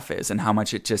this stuff is, and how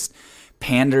much it just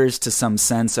panders to some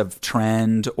sense of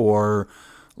trend, or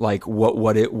like what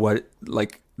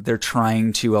like they're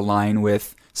trying to align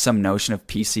with some notion of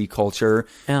PC culture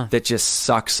that just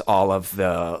sucks all of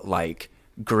the like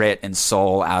grit and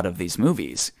soul out of these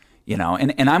movies,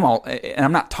 and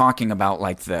I'm not talking about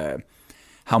like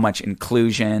how much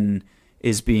inclusion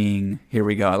is being, here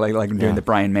we go, like I'm doing the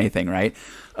Brian May thing, right?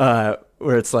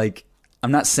 Where it's like,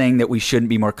 I'm not saying that we shouldn't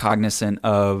be more cognizant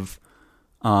of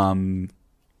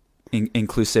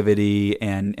inclusivity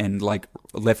and like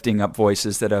lifting up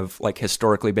voices that have like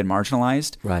historically been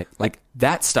marginalized. Right. Like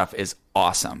that stuff is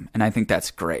awesome, and I think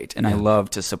that's great, and I love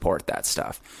to support that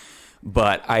stuff.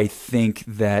 But I think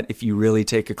that if you really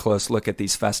take a close look at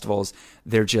these festivals,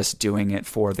 they're just doing it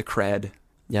for the cred.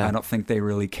 Yeah. I don't think they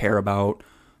really care about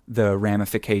the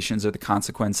ramifications or the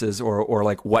consequences or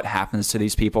like what happens to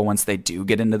these people once they do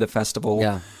get into the festival.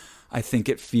 Yeah. I think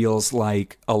it feels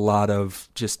like a lot of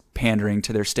just pandering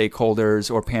to their stakeholders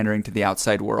or pandering to the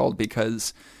outside world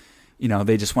because, you know,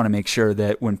 they just want to make sure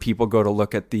that when people go to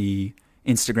look at the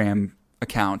Instagram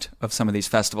account of some of these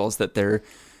festivals that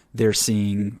they're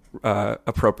seeing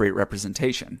appropriate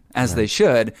representation, as they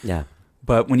should. Yeah.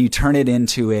 But when you turn it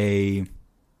into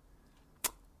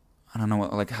I don't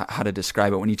know how to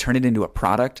describe it. When you turn it into a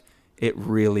product, it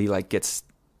really like gets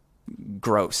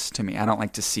gross to me. I don't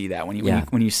like to see that when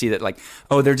you see that like,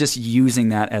 oh, they're just using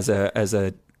that as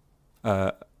a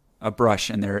brush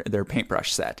in their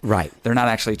paintbrush set. Right. They're not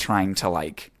actually trying to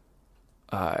like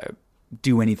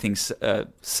do anything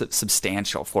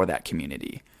substantial for that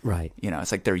community. Right. You know,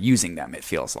 it's like they're using them. It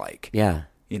feels like. Yeah.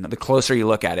 You know, the closer you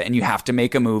look at it, and you have to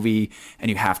make a movie,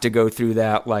 and you have to go through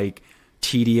that like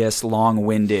tedious,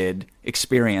 long-winded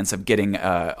experience of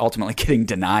ultimately getting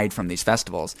denied from these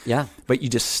festivals. Yeah. But you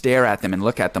just stare at them and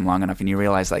look at them long enough, and you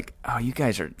realize, like, oh, you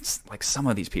guys are like, some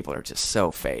of these people are just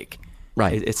so fake.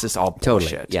 Right. It's just all Totally.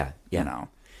 bullshit. Yeah. You know.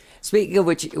 Speaking of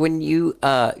which, when you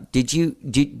did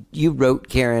you wrote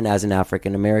Karen as an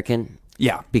African American?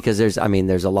 Yeah. Because there's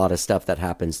a lot of stuff that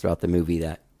happens throughout the movie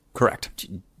that Correct.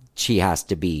 she has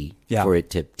to be for it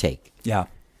to take. Yeah.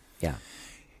 Yeah.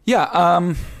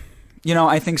 Yeah. You know,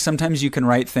 I think sometimes you can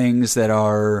write things that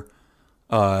are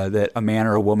that a man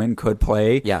or a woman could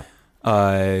play. Yeah.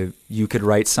 You could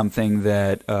write something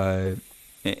that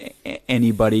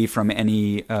anybody from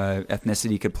any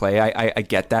ethnicity could play. I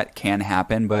get that can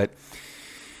happen, but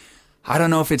I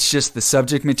don't know if it's just the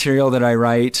subject material that I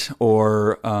write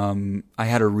or I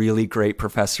had a really great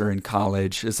professor in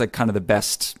college. It's like kind of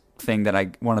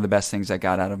one of the best things I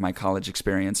got out of my college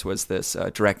experience was this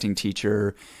directing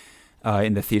teacher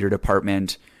in the theater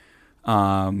department,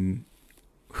 who,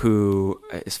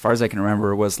 as far as I can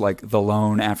remember, was like the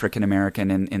lone African American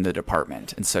in the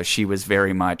department. And so she was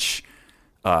very much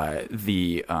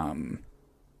the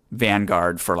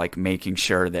vanguard for like making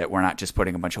sure that we're not just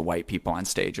putting a bunch of white people on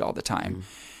stage all the time.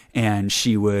 And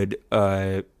she would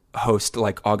host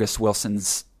like August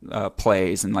Wilson's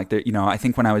plays, and like I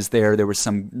think when I was there was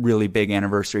some really big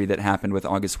anniversary that happened with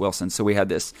August Wilson. So we had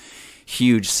this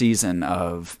huge season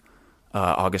of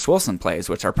August Wilson plays,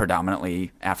 which are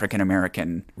predominantly African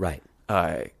American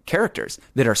characters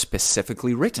that are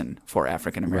specifically written for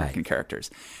African American characters.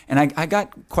 And I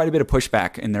got quite a bit of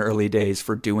pushback in the early days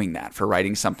for doing that, for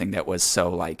writing something that was so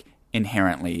like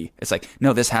inherently, it's like,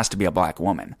 no, this has to be a black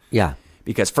woman. Yeah.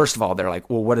 Because first of all, they're like,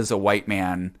 well, what is a white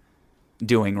man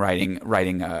doing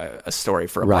writing a story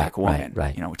for a black woman?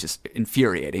 Right. You know, which is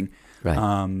infuriating.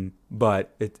 Right.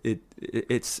 But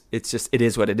it's just, it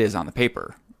is what it is on the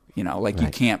paper. You know, like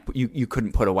you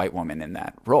couldn't put a white woman in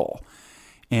that role.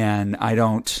 And I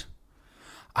don't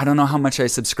know how much I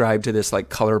subscribe to this like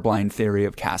colorblind theory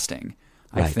of casting.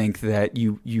 Right. I think that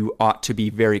you ought to be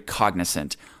very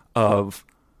cognizant of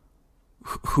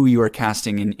who you are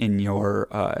casting in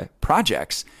your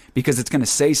projects, because it's going to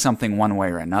say something one way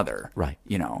or another. Right.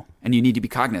 You know, and you need to be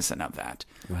cognizant of that.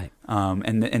 Right.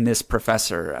 And this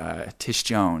professor, Tish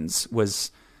Jones,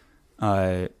 was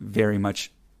very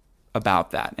much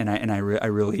about that, and I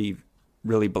really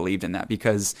believed in that,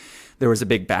 because there was a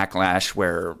big backlash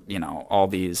where, you know, all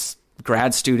these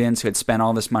grad students who had spent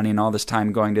all this money and all this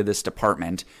time going to this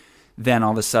department, then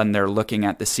all of a sudden they're looking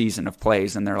at the season of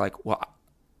plays and they're like, well,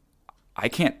 I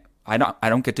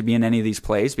don't get to be in any of these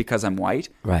plays because I'm white.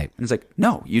 Right. And it's like,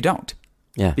 no, you don't.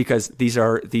 Yeah. Because these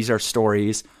are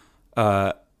stories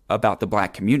about the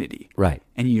black community. Right.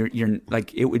 And you're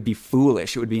like, it would be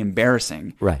foolish, it would be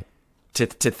embarrassing. Right. To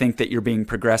think that you're being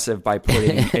progressive by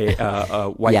putting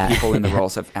white people in the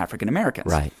roles of African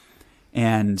Americans, right?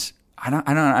 And I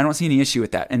don't see any issue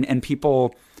with that. And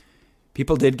people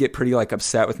did get pretty like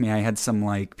upset with me. I had some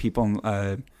like people,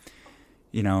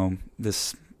 you know,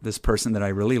 this person that I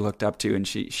really looked up to, and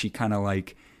she kind of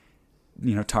like,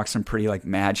 you know, talked some pretty like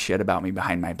mad shit about me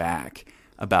behind my back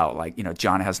about like, you know,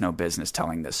 John has no business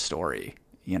telling this story,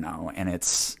 you know, and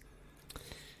it's.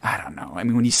 I don't know. I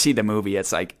mean, when you see the movie,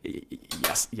 it's like,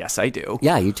 yes, I do.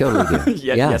 Yeah, you totally do.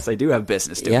 Yes, I do have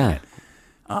business doing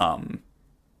it.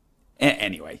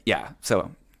 Anyway, yeah. So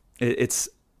it's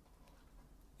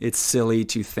silly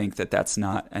to think that that's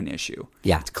not an issue.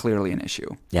 Yeah, it's clearly an issue.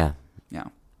 Yeah, yeah.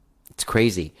 It's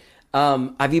crazy.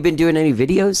 Have you been doing any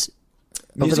videos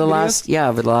over the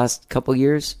last couple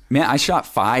years? Man, I shot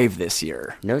 5 this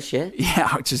year. No shit.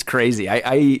 Yeah, which is crazy.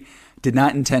 I did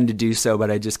not intend to do so, but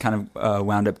I just kind of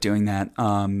wound up doing that.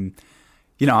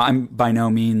 You know, I'm by no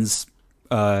means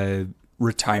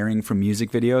retiring from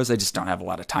music videos. I just don't have a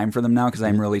lot of time for them now because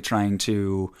I'm really trying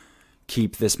to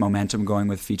keep this momentum going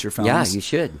with feature films. Yeah, you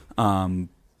should.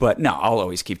 But no, I'll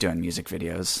always keep doing music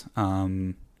videos.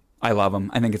 I love them.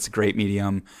 I think it's a great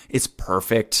medium. It's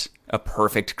a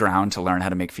perfect ground to learn how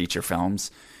to make feature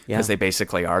films because they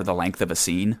basically are the length of a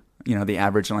scene. You know, the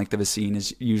average length of a scene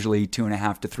is usually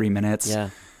 2.5 to 3 minutes. Yeah.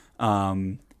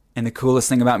 And the coolest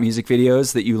thing about music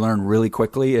videos that you learn really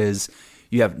quickly is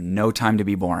you have no time to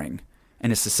be boring.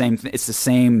 And it's the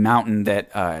same mountain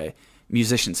that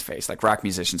musicians face, like rock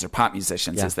musicians or pop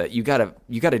musicians, is that you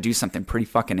gotta do something pretty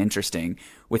fucking interesting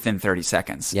within 30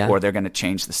 seconds, or they're gonna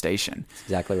change the station. That's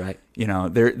exactly right. You know,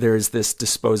 there's this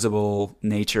disposable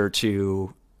nature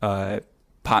to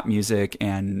pop music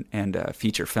and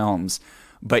feature films,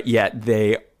 but yet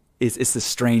it's this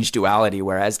strange duality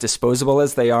where as disposable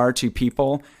as they are to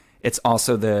people, it's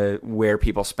also where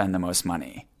people spend the most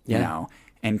money, you know,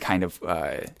 and kind of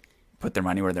put their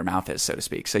money where their mouth is, so to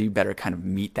speak. So you better kind of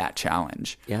meet that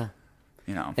challenge. Yeah.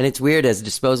 You know. And it's weird, as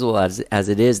disposable as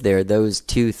it is, there are those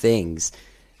two things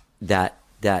that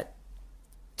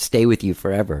stay with you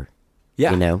forever.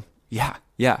 Yeah. You know? Yeah.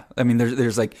 Yeah. I mean,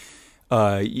 there's like,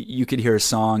 you could hear a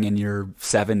song in your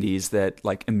 70s that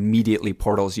like immediately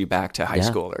portals you back to high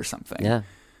school or something. Yeah.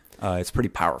 It's pretty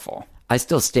powerful. I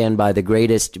still stand by the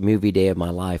greatest movie day of my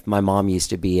life. My mom used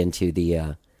to be into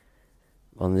the,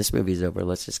 when this movie's over,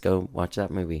 let's just go watch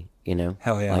that movie, you know?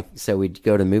 Hell yeah. Like, so we'd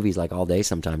go to movies like all day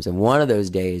sometimes. And one of those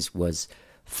days was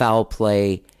Foul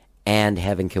Play and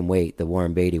Heaven Can Wait, the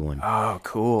Warren Beatty one. Oh,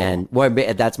 cool. And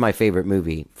that's my favorite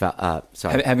movie.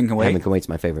 Sorry. Heaven Can Wait? Heaven Can Wait's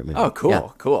my favorite movie. Oh, cool. Yeah.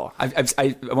 Cool. I've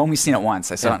only seen it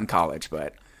once. I saw it in college,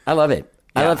 but I love it.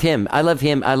 I Yeah. love him.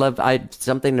 I love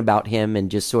something about him, and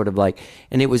just sort of like,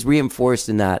 and it was reinforced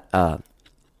in that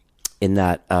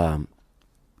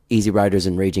Easy Riders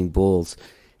and Raging Bulls,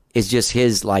 is just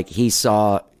his, like, he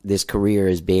saw this career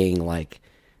as being like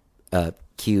a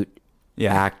cute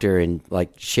actor in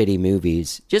like shitty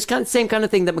movies, just kind of same kind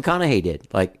of thing that McConaughey did.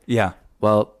 Like,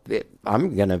 well,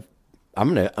 I'm gonna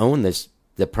own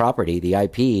the property, the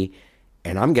IP.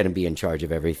 And I'm going to be in charge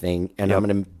of everything, and I'm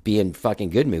going to be in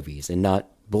fucking good movies and not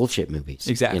bullshit movies.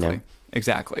 Exactly. You know?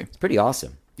 Exactly. It's pretty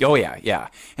awesome. Oh yeah, yeah.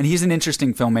 And he's an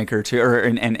interesting filmmaker too,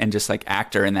 and just like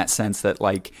actor in that sense that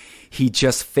like he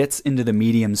just fits into the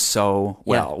medium so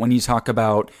well. When you talk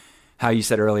about how you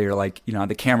said earlier, like, you know,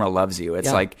 the camera loves you.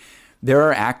 It's like there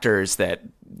are actors that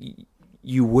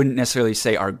you wouldn't necessarily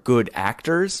say are good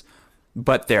actors,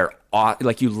 but they're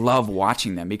like, you love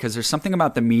watching them because there's something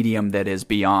about the medium that is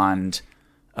beyond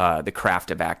the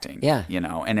craft of acting. Yeah. You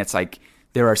know, and it's like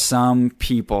there are some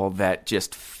people that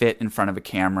just fit in front of a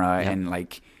camera and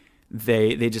like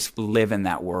they just live in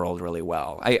that world really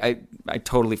well. I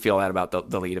totally feel that about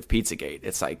the lead of Pizzagate.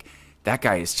 It's like that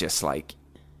guy is just like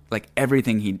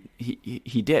everything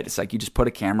he did. It's like you just put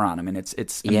a camera on him and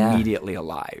it's immediately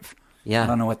alive. Yeah. I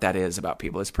don't know what that is about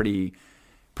people. It's pretty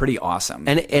awesome.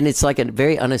 And it's like a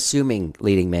very unassuming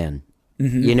leading man.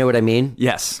 Mm-hmm. You know what I mean?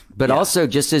 Yes. But also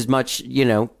just as much, you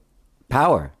know,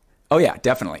 power. Oh yeah,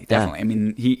 definitely. I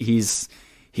mean,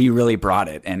 he really brought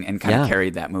it and kind of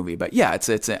carried that movie. But yeah, it's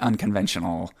an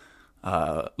unconventional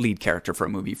lead character for a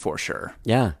movie for sure.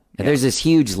 Yeah. And there's this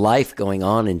huge life going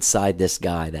on inside this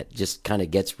guy that just kind of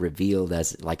gets revealed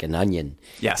as like an onion.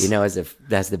 Yes. You know, as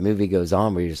the movie goes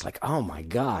on, where you're just like, oh my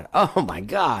God.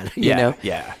 You know?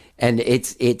 Yeah. And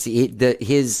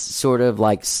his sort of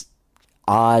like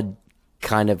odd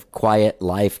kind of quiet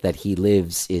life that he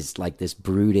lives is like this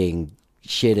brooding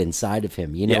shit inside of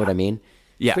him. You know what I mean?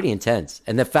 Yeah. Pretty intense.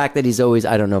 And the fact that he's always,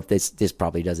 I don't know if this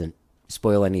probably doesn't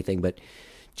spoil anything, but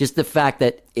just the fact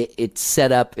that it's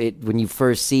set up, when you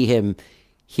first see him,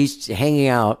 he's hanging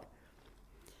out,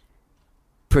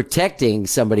 protecting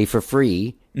somebody for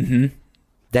free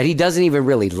that he doesn't even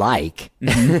really like,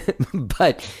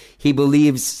 but he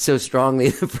believes so strongly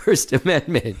in the First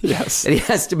Amendment that he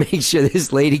has to make sure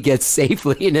this lady gets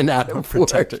safely in and out of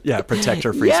work. Yeah, protect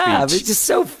her free speech. Yeah, it's just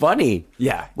so funny.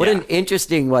 Yeah. What an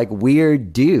interesting, like,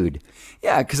 weird dude.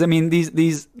 Yeah, because I mean,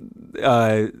 these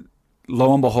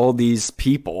lo and behold, these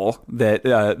people that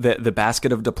the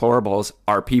basket of deplorables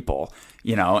are people,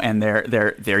 you know, and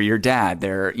they're your dad.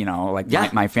 They're, you know,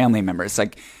 like my family members. It's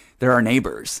like they're our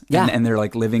neighbors, and they're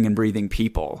like living and breathing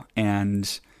people,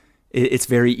 and it's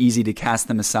very easy to cast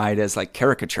them aside as like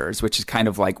caricatures, which is kind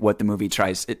of like what the movie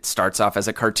tries. It starts off as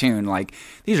a cartoon, like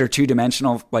these are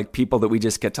two-dimensional like people that we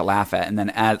just get to laugh at, and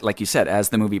then like you said, as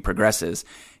the movie progresses,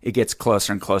 it gets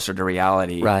closer and closer to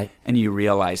reality, right? And you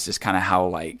realize just kind of how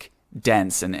like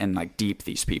dense and like deep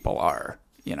these people are,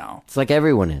 you know. It's like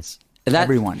everyone is. And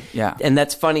everyone, yeah. And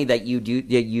that's funny that you do.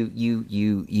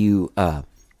 You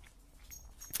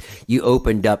You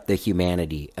opened up the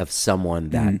humanity of someone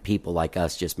that people like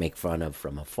us just make fun of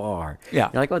from afar. Yeah.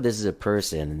 You're like, oh, this is a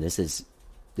person, and this is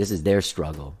their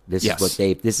struggle. This Yes. is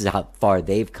what this is how far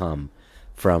they've come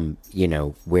from,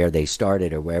 where they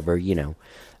started or wherever,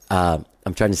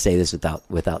 I'm trying to say this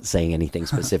without saying anything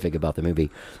specific about the movie.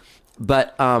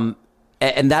 But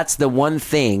and that's the one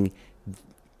thing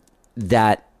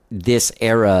that this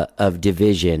era of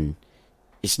division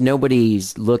is,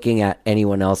 nobody's looking at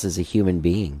anyone else as a human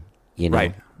being,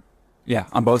 Right. Yeah,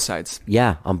 on both sides.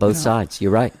 Yeah, on both sides.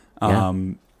 You're right. Yeah.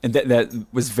 And that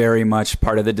was very much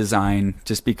part of the design,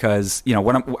 just because,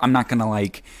 what I'm not going to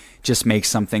like just make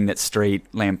something that straight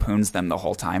lampoons them the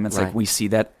whole time. It's Right. like we see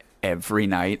that every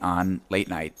night on late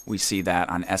night. We see that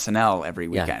on SNL every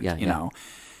weekend, you know.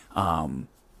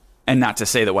 And not to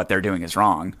say that what they're doing is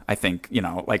wrong. I think,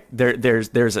 like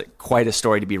there's quite a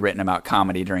story to be written about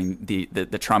comedy during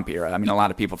the Trump era. I mean, a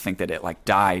lot of people think that it like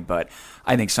died, but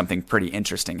I think something pretty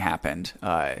interesting happened.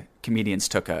 Comedians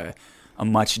took a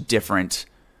much different,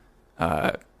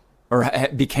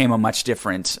 became a much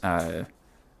different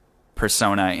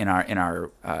persona in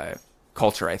our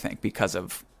culture, I think, because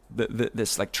of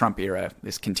this like Trump era,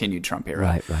 this continued Trump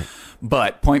era. Right.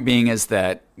 But point being is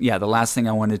that, the last thing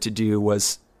I wanted to do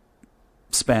was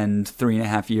spend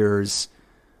 3.5 years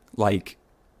like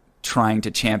trying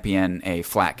to champion a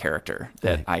flat character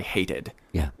that Right. I hated.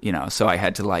 Yeah. So I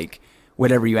had to like,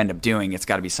 whatever you end up doing, it's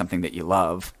got to be something that you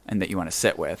love and that you want to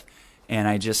sit with. And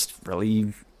I just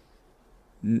really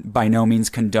by no means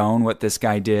condone what this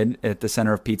guy did at the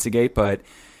center of Pizzagate, but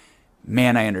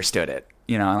man, I understood it.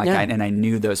 And I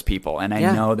knew those people, and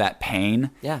I know that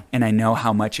pain, and I know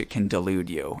how much it can delude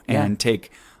you and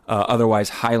take otherwise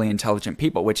highly intelligent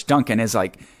people, which Duncan is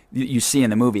like, you see in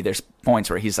the movie, there's points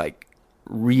where he's like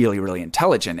really, really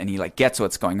intelligent, and he like gets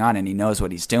what's going on and he knows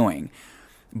what he's doing.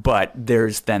 But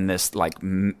there's then this like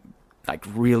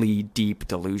really deep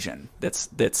delusion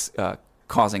that's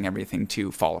causing everything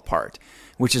to fall apart,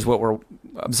 which is what we're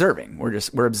observing.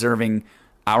 We're observing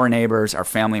our neighbors, our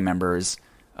family members,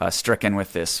 stricken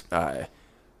with this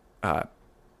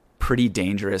pretty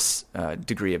dangerous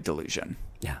degree of delusion.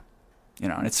 Yeah.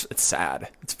 And it's sad.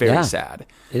 It's very sad.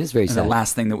 It is very sad. The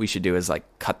last thing that we should do is like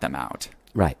cut them out.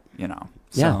 Right.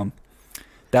 So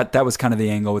that was kind of the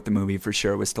angle with the movie for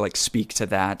sure, was to like speak to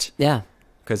that. Yeah.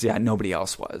 Because nobody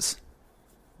else was.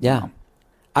 Yeah.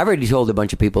 I've already told a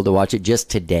bunch of people to watch it just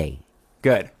today.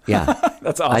 Good. Yeah.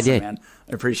 That's awesome, I did. man.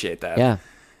 I appreciate that. Yeah.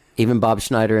 Even Bob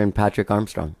Schneider and Patrick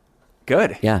Armstrong.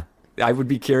 Good. Yeah. I would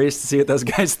be curious to see what those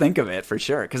guys think of it for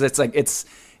sure. Because it's like,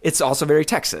 it's also very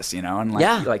Texas, and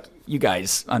like, like you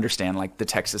guys understand like the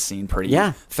Texas scene pretty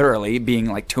thoroughly, being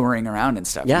like touring around and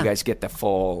stuff. Yeah. You guys get the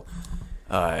full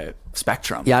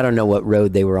spectrum. Yeah, I don't know what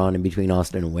road they were on in between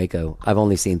Austin and Waco. I've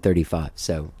only seen 35,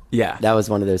 so that was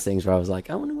one of those things where I was like,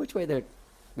 I wonder which way they're.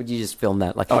 Would you just film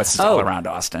that? Like, it's all around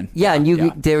Austin. Yeah,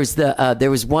 and there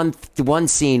was one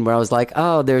scene where I was like,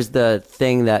 oh, there's the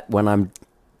thing that when I'm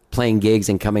playing gigs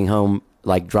and coming home,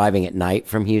 like driving at night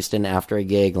from Houston after a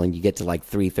gig, and you get to like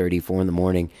 3:30, 4 in the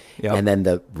morning, and then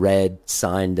the red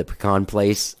sign, the pecan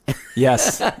place.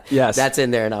 Yes. That's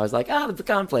in there, and I was like, the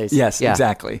pecan place. Yes,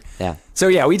 exactly. Yeah. So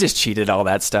we just cheated all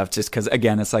that stuff just because,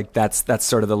 again, it's like that's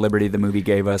sort of the liberty the movie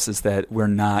gave us, is that we're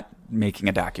not making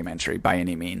a documentary by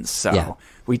any means. So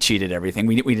we cheated everything.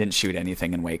 We didn't shoot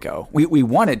anything in Waco. We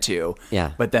wanted to.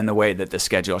 Yeah. But then the way that the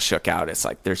schedule shook out, it's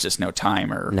like there's just no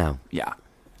time or no. Yeah.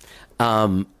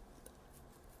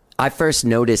 I first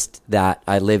noticed that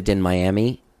I lived in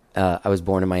Miami. I was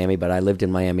born in Miami, but I lived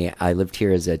in Miami. I lived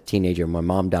here as a teenager. My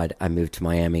mom died. I moved to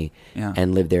Miami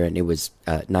and lived there, and it was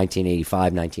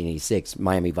 1985, 1986,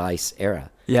 Miami Vice era.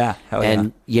 Yeah. Hell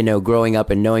and, growing up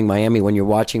and knowing Miami, when you're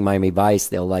watching Miami Vice,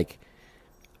 they'll like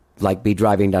be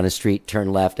driving down a street,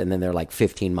 turn left, and then they're like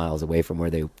 15 miles away from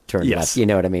where they turn left. You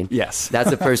know what I mean? Yes.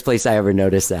 That's the first place I ever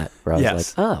noticed that, where I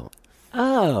was like,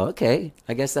 oh, okay.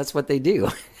 I guess that's what they do.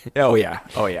 Oh yeah.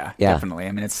 Definitely.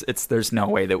 I mean, it's there's no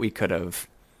way that we could have.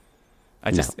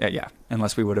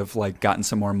 Unless we would have like gotten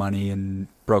some more money and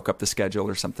broke up the schedule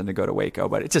or something to go to Waco,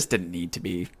 but it just didn't need to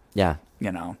be. Yeah.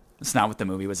 It's not what the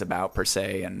movie was about per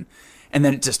se, and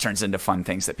then it just turns into fun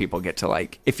things that people get to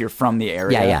like if you're from the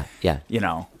area. Yeah.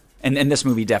 And this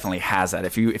movie definitely has that.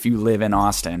 If you live in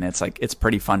Austin, it's like it's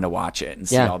pretty fun to watch it and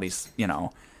see all these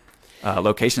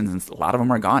locations, and a lot of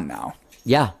them are gone now.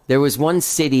 Yeah, there was one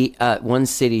city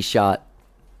shot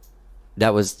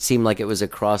that seemed like it was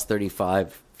across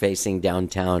 35 facing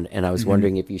downtown, and I was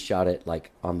wondering if you shot it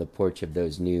like on the porch of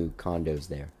those new condos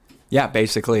there. Yeah,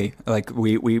 basically, like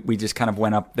we just kind of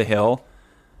went up the hill.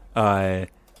 Rosie,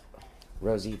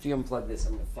 if you unplug this,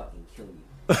 I'm gonna fucking kill you.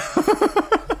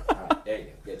 All right. There you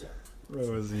go. Good job.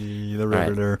 Rosie the right.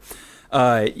 Riveter.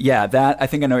 Yeah, that I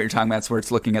think I know what you're talking about. It's where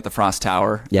it's looking at the Frost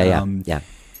Tower. Yeah.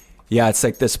 Yeah, it's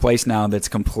like this place now that's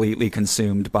completely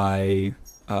consumed by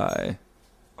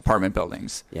apartment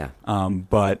buildings. Yeah.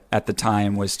 But at the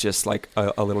time was just like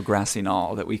a little grassy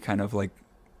knoll that we kind of like.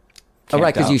 Oh,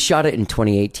 right, because out. you shot it in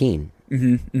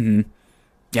 2018.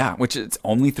 Yeah, which it's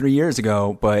only 3 years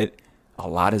ago, but a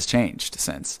lot has changed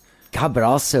since. God, but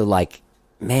also like,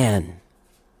 man,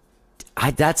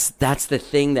 that's the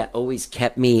thing that always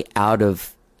kept me out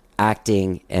of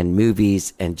acting and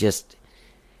movies and just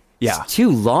it's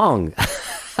too long.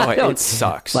 It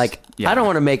sucks. Like, I don't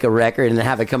want to make a record and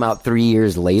have it come out 3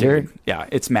 years later. Dude, yeah,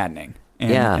 it's maddening.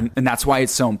 And that's why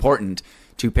it's so important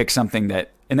to pick something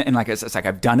that, and like it's like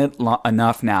I've done it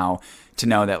enough now to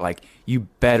know that like you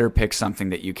better pick something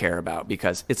that you care about,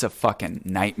 because it's a fucking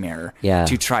nightmare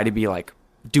to try to be like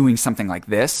doing something like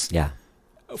this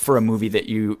for a movie that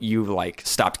you like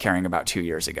stopped caring about 2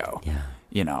 years ago. Yeah.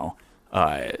 You know,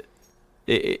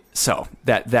 so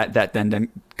that then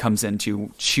comes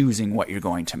into choosing what you're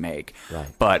going to make. Right.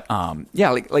 But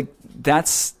like that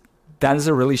is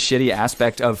a really shitty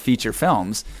aspect of feature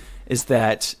films, is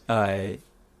that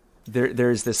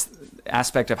there's this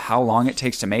aspect of how long it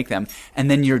takes to make them, and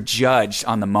then you're judged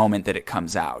on the moment that it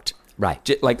comes out. Right.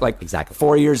 Like exactly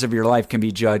 4 years of your life can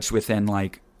be judged within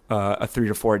like a 3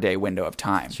 to 4 day window of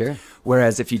time. Sure.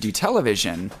 Whereas if you do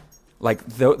television, like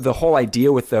the whole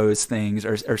idea with those things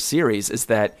or series is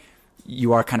that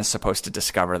you are kind of supposed to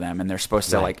discover them, and they're supposed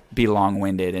to like be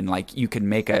long-winded, and like you can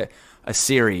make a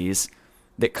series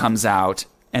that comes out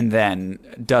and then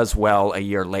does well a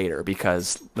year later,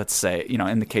 because let's say, you know,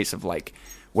 in the case of like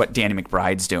what Danny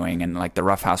McBride's doing and like the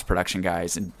Rough House production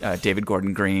guys and David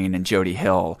Gordon Green and Jody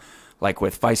Hill, like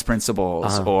with Vice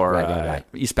Principals or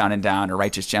Eastbound and Down or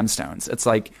Righteous Gemstones. It's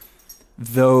like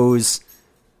those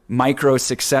micro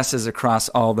successes across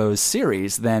all those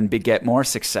series then beget more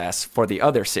success for the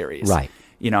other series. Right.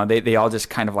 You know, they all just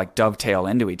kind of like dovetail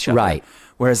into each other. Right.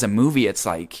 Whereas a movie, it's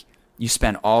like you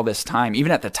spend all this time,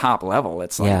 even at the top level,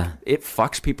 it's like it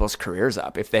fucks people's careers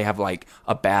up if they have like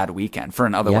a bad weekend for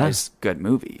an otherwise good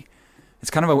movie.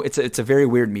 It's kind of it's a very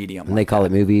weird medium. And they call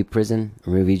it movie prison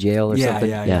or movie jail or something.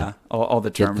 Yeah. All the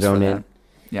terms thrown for in. that.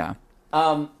 Yeah.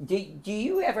 Do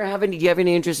you ever have any? Do you have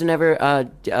any interest in ever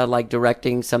like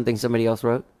directing something somebody else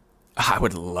wrote? I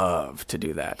would love to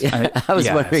do that. I was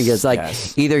wondering, it's like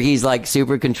either he's like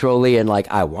super controlly and like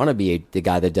I want to be the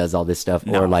guy that does all this stuff,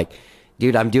 or like,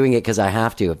 dude, I'm doing it because I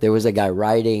have to. If there was a guy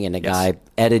writing and a guy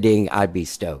editing, I'd be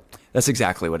stoked. That's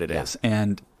exactly what it is.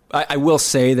 And I will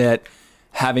say that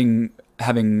having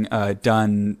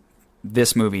done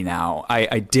this movie now,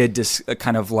 I did just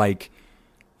kind of like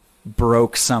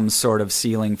broke some sort of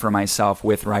ceiling for myself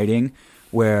with writing,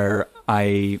 where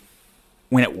when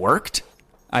it worked,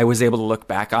 I was able to look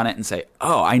back on it and say,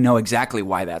 oh, I know exactly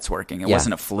why that's working. It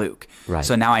wasn't a fluke. Right.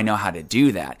 So now I know how to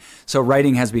do that. So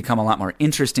writing has become a lot more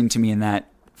interesting to me in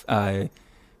that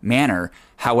manner.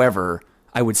 However,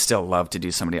 I would still love to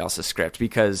do somebody else's script,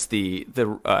 because the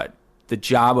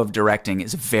job of directing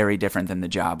is very different than the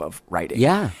job of writing.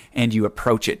 Yeah. And you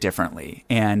approach it differently.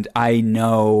 And I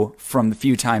know from the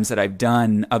few times that I've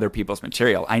done other people's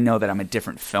material, I know that I'm a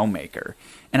different filmmaker.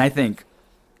 And I think,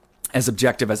 as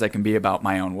objective as I can be about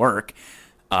my own work,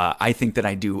 I think that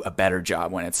I do a better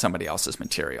job when it's somebody else's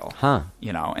material.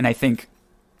 You know, and I think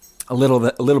a little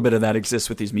bit of that exists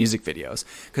with these music videos,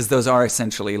 because those are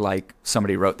essentially like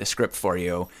somebody wrote the script for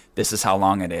you. This is how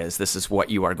long it is. This is what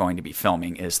you are going to be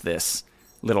filming, is this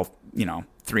little,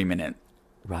 3-minute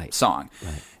song.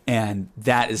 Right. And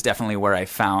that is definitely where I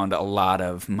found a lot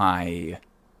of my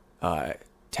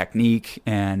technique,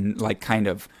 and like kind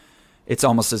of, it's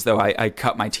almost as though I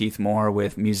cut my teeth more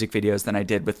with music videos than I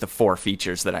did with the 4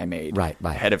 features that I made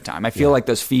ahead of time. I feel like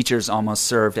those features almost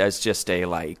served as just a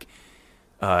like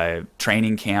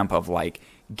training camp of like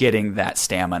getting that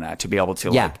stamina to be able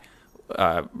to like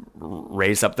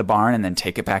raise up the barn and then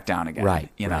take it back down again.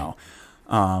 You know.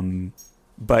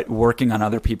 But working on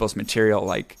other people's material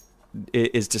like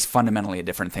is just fundamentally a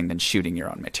different thing than shooting your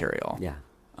own material.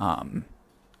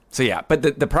 So yeah, but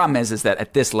the problem is that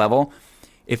at this level,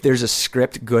 if there's a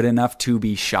script good enough to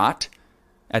be shot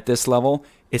at this level,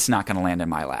 it's not going to land in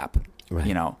my lap.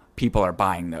 You know, people are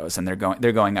buying those and they're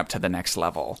going up to the next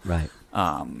level.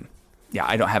 Yeah,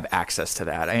 I don't have access to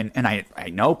that. And I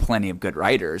know plenty of good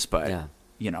writers, but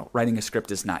writing a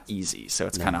script is not easy, so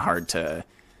it's kind of hard to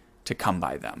come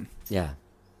by them.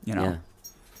 You know.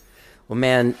 Well,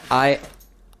 man,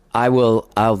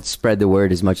 I'll spread the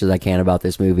word as much as I can about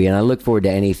this movie, and I look forward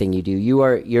to anything you do.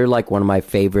 You're like one of my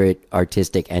favorite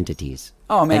artistic entities.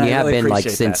 Oh man, and you I have really been like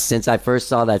appreciate that. since I first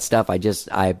saw that stuff.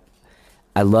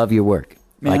 I love your work.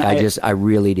 Man, like I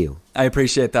really do. I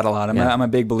appreciate that a lot. Yeah. I'm a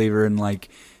big believer in like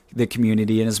the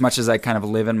community, and as much as I kind of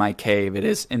live in my cave, it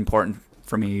is important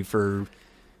for me for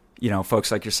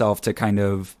folks like yourself to kind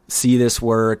of see this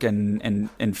work and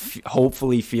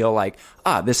hopefully feel like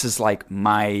this is like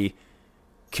my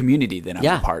community that I'm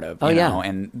a part of. You know?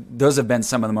 And those have been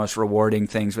some of the most rewarding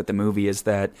things with the movie is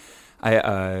that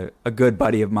a good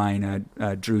buddy of mine,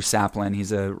 Drew Saplin,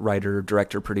 he's a writer,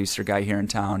 director, producer guy here in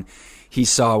town. He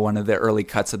saw one of the early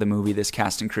cuts of the movie, this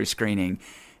cast and crew screening,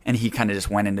 and he kind of just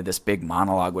went into this big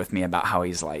monologue with me about how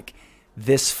he's like,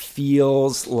 this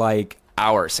feels like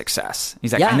our success.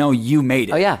 He's like, I know you made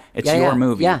it. Oh, yeah. It's Yeah, your yeah.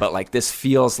 movie, Yeah. but like this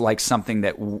feels like something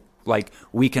that like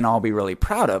we can all be really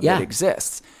proud of that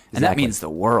exists. And that Exactly. means the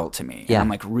world to me. Yeah. And I'm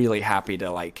like really happy to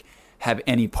like have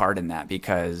any part in that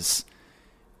because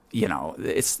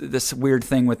it's this weird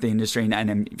thing with the industry, and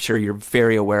I'm sure you're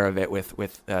very aware of it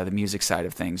with the music side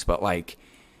of things. But like,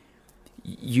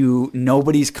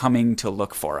 nobody's coming to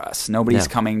look for us. Nobody's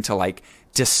coming to like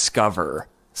discover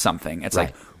something. It's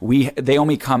like they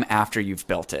only come after you've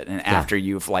built it and after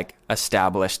you've like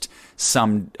established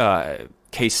some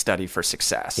case study for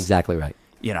success. Exactly right.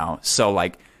 So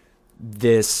like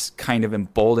this kind of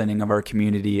emboldening of our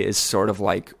community is sort of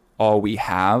like all we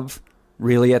have.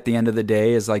 Really, at the end of the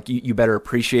day, is like you better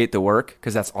appreciate the work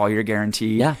because that's all you're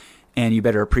guaranteed. Yeah. And you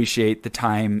better appreciate the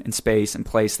time and space and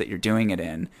place that you're doing it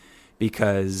in,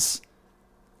 because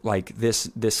like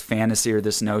this fantasy or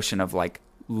this notion of like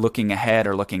looking ahead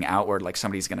or looking outward, like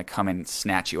somebody's going to come and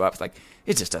snatch you up, it's like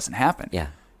it just doesn't happen. Yeah.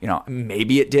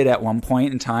 Maybe it did at one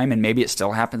point in time, and maybe it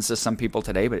still happens to some people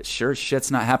today, but it sure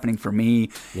shit's not happening for me.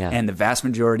 Yeah. And the vast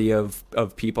majority of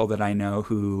people that I know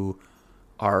who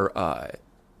are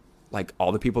like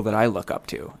all the people that I look up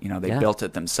to, they built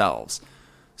it themselves.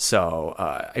 So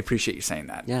I appreciate you saying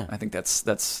that. Yeah. I think that's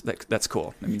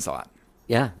cool. It means a lot.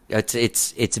 Yeah,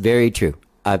 it's very true.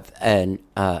 You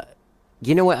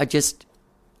know what? I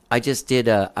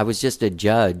was just a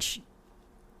judge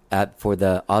for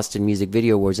the Austin Music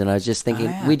Video Awards, and I was just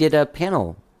thinking we did a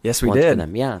panel. Yes, we once did. for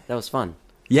them. Yeah, that was fun.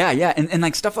 Yeah, and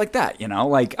like stuff like that.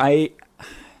 Like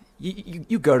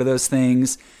you go to those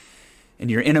things, and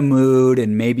you're in a mood,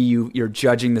 and maybe you're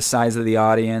judging the size of the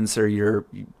audience, or you're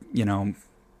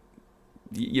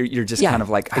just kind of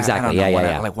like, exactly. I don't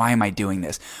know like, why am I doing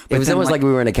this? But It was almost like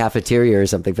we were in a cafeteria or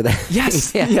something for that.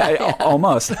 Yes, yeah,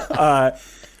 almost.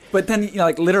 But then,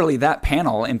 like literally that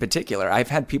panel in particular, I've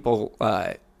had people,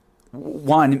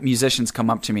 musicians come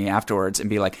up to me afterwards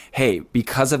and be like, hey,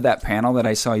 because of that panel that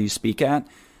I saw you speak at,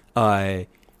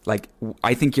 like,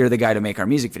 I think you're the guy to make our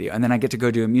music video. And then I get to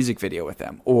go do a music video with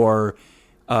them. Or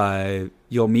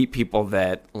you'll meet people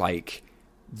that, like,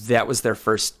 that was their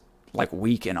first, like,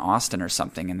 week in Austin or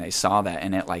something, and they saw that,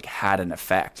 and it, like, had an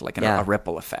effect, like a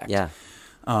ripple effect. Yeah.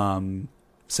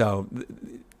 So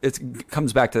it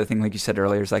comes back to the thing, like you said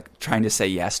earlier, is like trying to say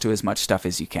yes to as much stuff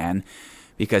as you can,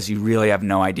 because you really have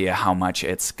no idea how much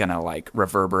it's going to, like,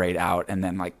 reverberate out and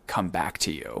then, like, come back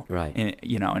to you. Right. And,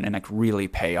 and like, really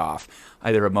pay off,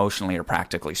 either emotionally or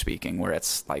practically speaking, where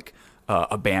it's, like,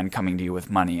 a band coming to you with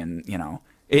money and,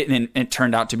 it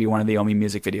turned out to be one of the only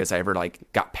music videos I ever, like,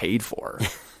 got paid for,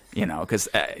 because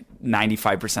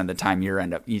 95% of the time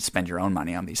you spend your own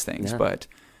money on these things. Yeah. But,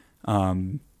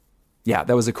 yeah,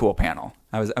 that was a cool panel.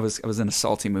 I was in a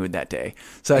salty mood that day.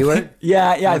 So You I were? think,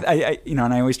 I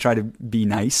and I always try to be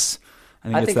nice.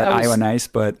 I think it's Iowa nice,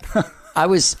 but I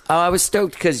was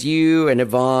stoked because you and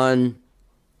Yvonne,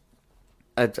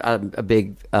 I'm a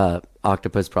big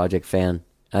Octopus Project fan.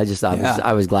 I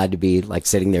was glad to be, like,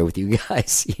 sitting there with you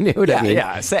guys. You know what I mean?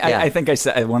 Yeah. I think I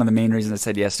said one of the main reasons I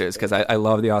said yes to it is because I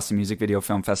love the Austin Music Video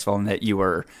Film Festival, and that you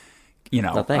were,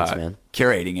 thanks, man.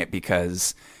 curating it,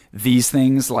 because these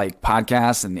things, like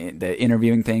podcasts and the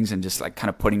interviewing things and just, like, kind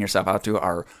of putting yourself out to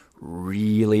are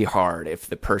really hard if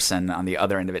the person on the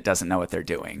other end of it doesn't know what they're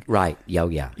doing. Right. Yo,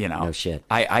 yeah. No shit.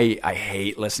 I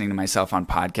hate listening to myself on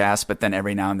podcasts, but then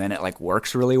every now and then it, like,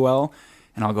 works really well,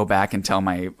 and I'll go back and tell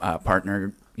my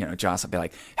partner, Joss, I'll be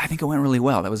like, I think it went really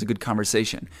well. That was a good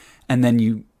conversation. And then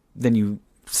you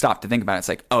stop to think about it. It's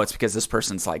like, oh, it's because this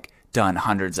person's, like, done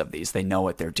hundreds of these. They know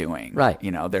what they're doing. Right.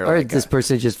 They're or like this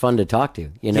person's just fun to talk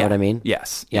to. You know what I mean?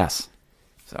 Yes. Yeah. Yes.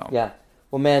 So Yeah.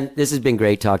 Well, man, this has been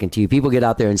great talking to you. People get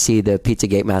out there and see the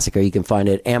Pizzagate Massacre. You can find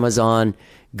it Amazon,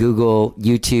 Google,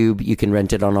 YouTube. You can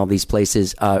rent it on all these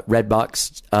places.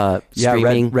 Redbox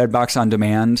streaming. Redbox on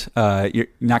demand. You're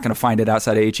not going to find it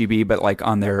outside of HEB, but like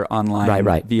on their online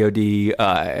Right.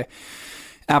 VOD,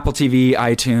 Apple TV,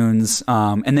 iTunes.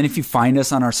 And then if you find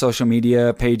us on our social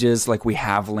media pages, like we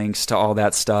have links to all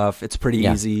that stuff. It's pretty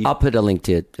easy. I'll put a link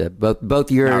to it.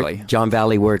 Both your Gnarly.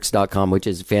 JohnValleyWorks.com, which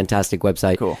is a fantastic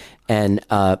website. Cool. And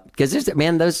because there's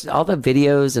those all the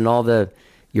videos and all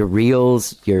your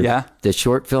reels, the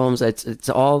short films. It's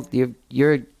all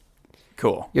you're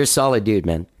Cool. You're a solid dude,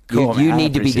 man. Cool, You man. I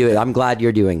need to be appreciate doing it. that. I'm glad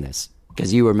you're doing this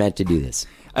because you were meant to do this.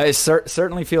 It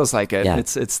certainly feels like it. Yeah.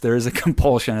 There is a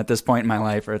compulsion at this point in my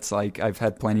life where it's like I've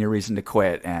had plenty of reason to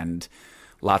quit and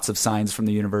lots of signs from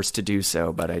the universe to do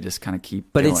so, but I just kind of keep.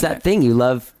 But doing it's that it. thing you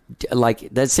love,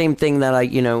 like that same thing that I,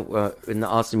 in the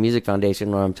Austin Music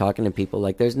Foundation when I'm talking to people,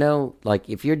 like there's no, like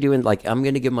if you're doing, like I'm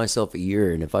going to give myself a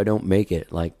year and if I don't make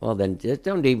it, like, well then just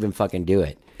don't even fucking do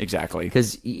it. Exactly.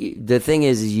 Because the thing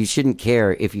is you shouldn't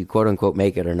care if you quote unquote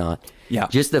make it or not. Yeah.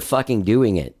 Just the fucking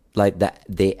doing it. Like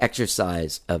the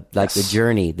exercise of like the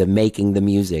journey, the making the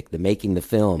music, the making the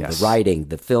film, the writing,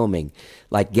 the filming,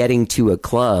 like getting to a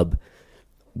club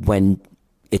when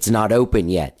it's not open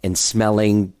yet and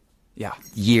smelling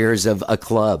years of a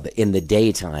club in the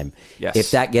daytime. Yes.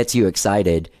 If that gets you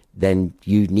excited, then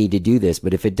you need to do this.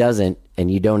 But if it doesn't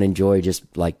and you don't enjoy just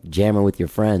like jamming with your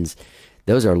friends,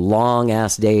 those are long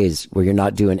ass days where you're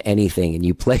not doing anything and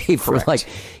you play for like,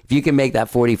 if you can make that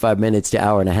 45 minutes to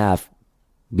hour and a half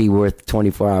be worth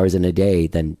 24 hours in a day,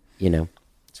 then,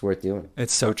 it's worth doing.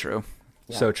 It's so true.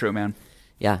 Yeah. So true, man.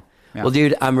 Yeah. Well,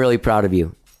 dude, I'm really proud of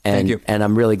you. And, Thank you. And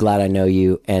I'm really glad I know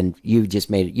you. And you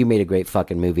made a great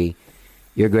fucking movie.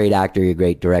 You're a great actor. You're a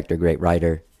great director, great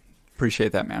writer.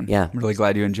 Appreciate that, man. Yeah. I'm really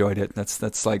glad you enjoyed it.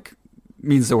 That's like,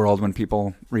 means the world when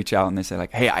people reach out and they say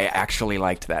like, hey, I actually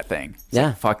liked that thing. It's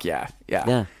like, fuck yeah. Yeah.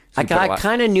 Yeah. I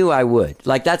kind of knew I would.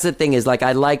 Like, that's the thing is, like,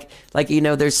 I like,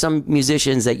 there's some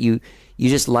musicians that you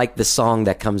just like the song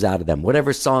that comes out of them.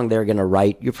 Whatever song they're going to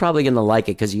write, you're probably going to like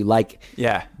it because you like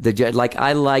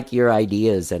I like your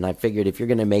ideas. And I figured if you're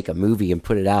going to make a movie and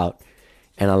put it out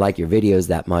and I like your videos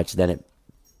that much, then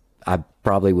I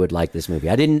probably would like this movie.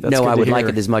 I didn't know I would like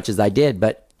it as much as I did,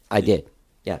 but I did.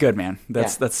 Yeah. Good, man.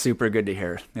 That's super good to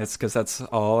hear. It's because that's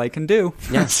all I can do.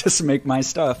 Yeah. It's just make my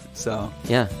stuff. So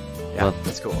yeah. Well,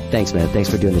 that's cool. Thanks, man.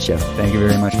 Thanks for doing the show. Thank you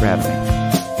very much for having me.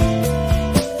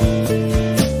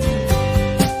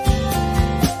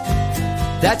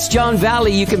 That's John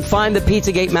Valley. You can find the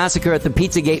Pizzagate Massacre at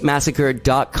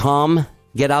thepizzagate.com.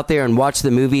 Get out there and watch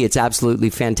the movie. It's absolutely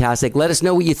fantastic. Let us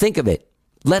know what you think of it.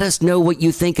 Let us know what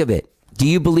you think of it. Do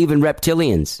you believe in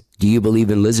reptilians? Do you believe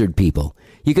in lizard people?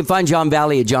 You can find John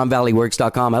Valley at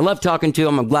johnvalleyworks.com. I love talking to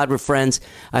him. I'm glad we're friends.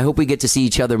 I hope we get to see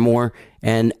each other more.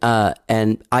 And I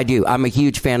do. I'm a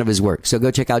huge fan of his work. So go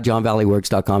check out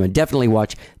johnvalleyworks.com and definitely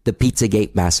watch the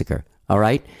Pizzagate Massacre. All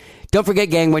right? Don't forget,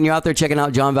 gang, when you're out there checking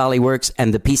out John Valley Works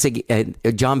and the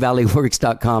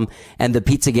johnvalleyworks.com and the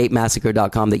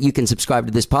pizzagateMassacre.com, that you can subscribe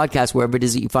to this podcast wherever it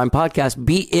is that you find podcasts,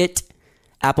 be it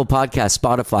Apple Podcasts,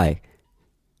 Spotify,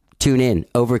 TuneIn,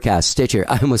 Overcast, Stitcher.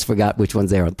 I almost forgot which ones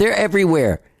they're on. They're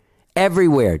everywhere.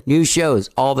 Everywhere. New shows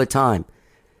all the time.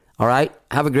 All right?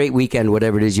 Have a great weekend,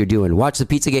 whatever it is you're doing. Watch the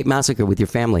Pizzagate Massacre with your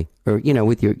family or,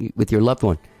 with your loved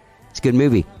one. It's a good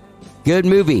movie. Good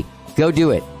movie. Go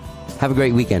do it. Have a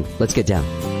great weekend. Let's get down.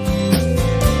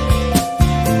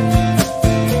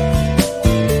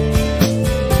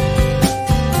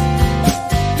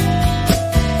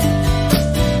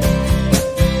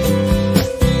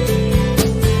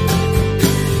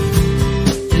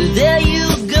 There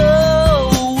you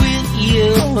go with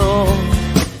your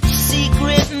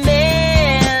secret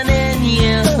man and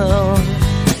your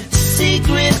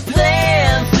secret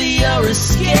plan for your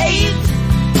escape.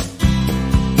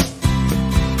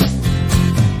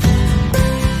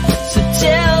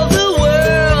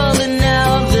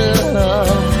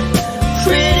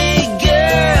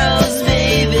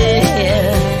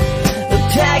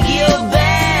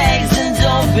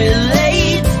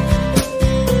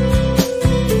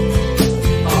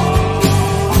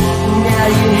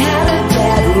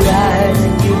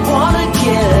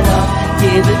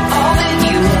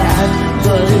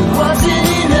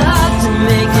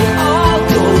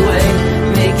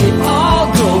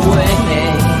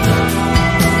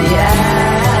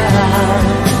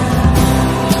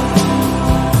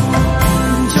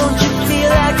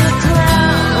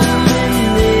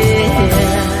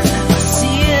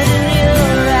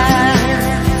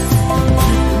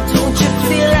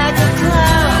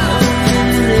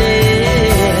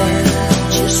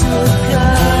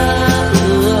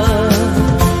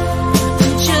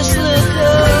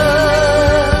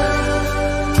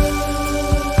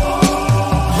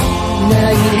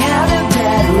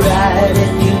 bed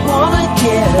and you wanna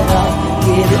get up,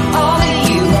 give it all that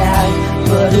you had,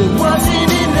 but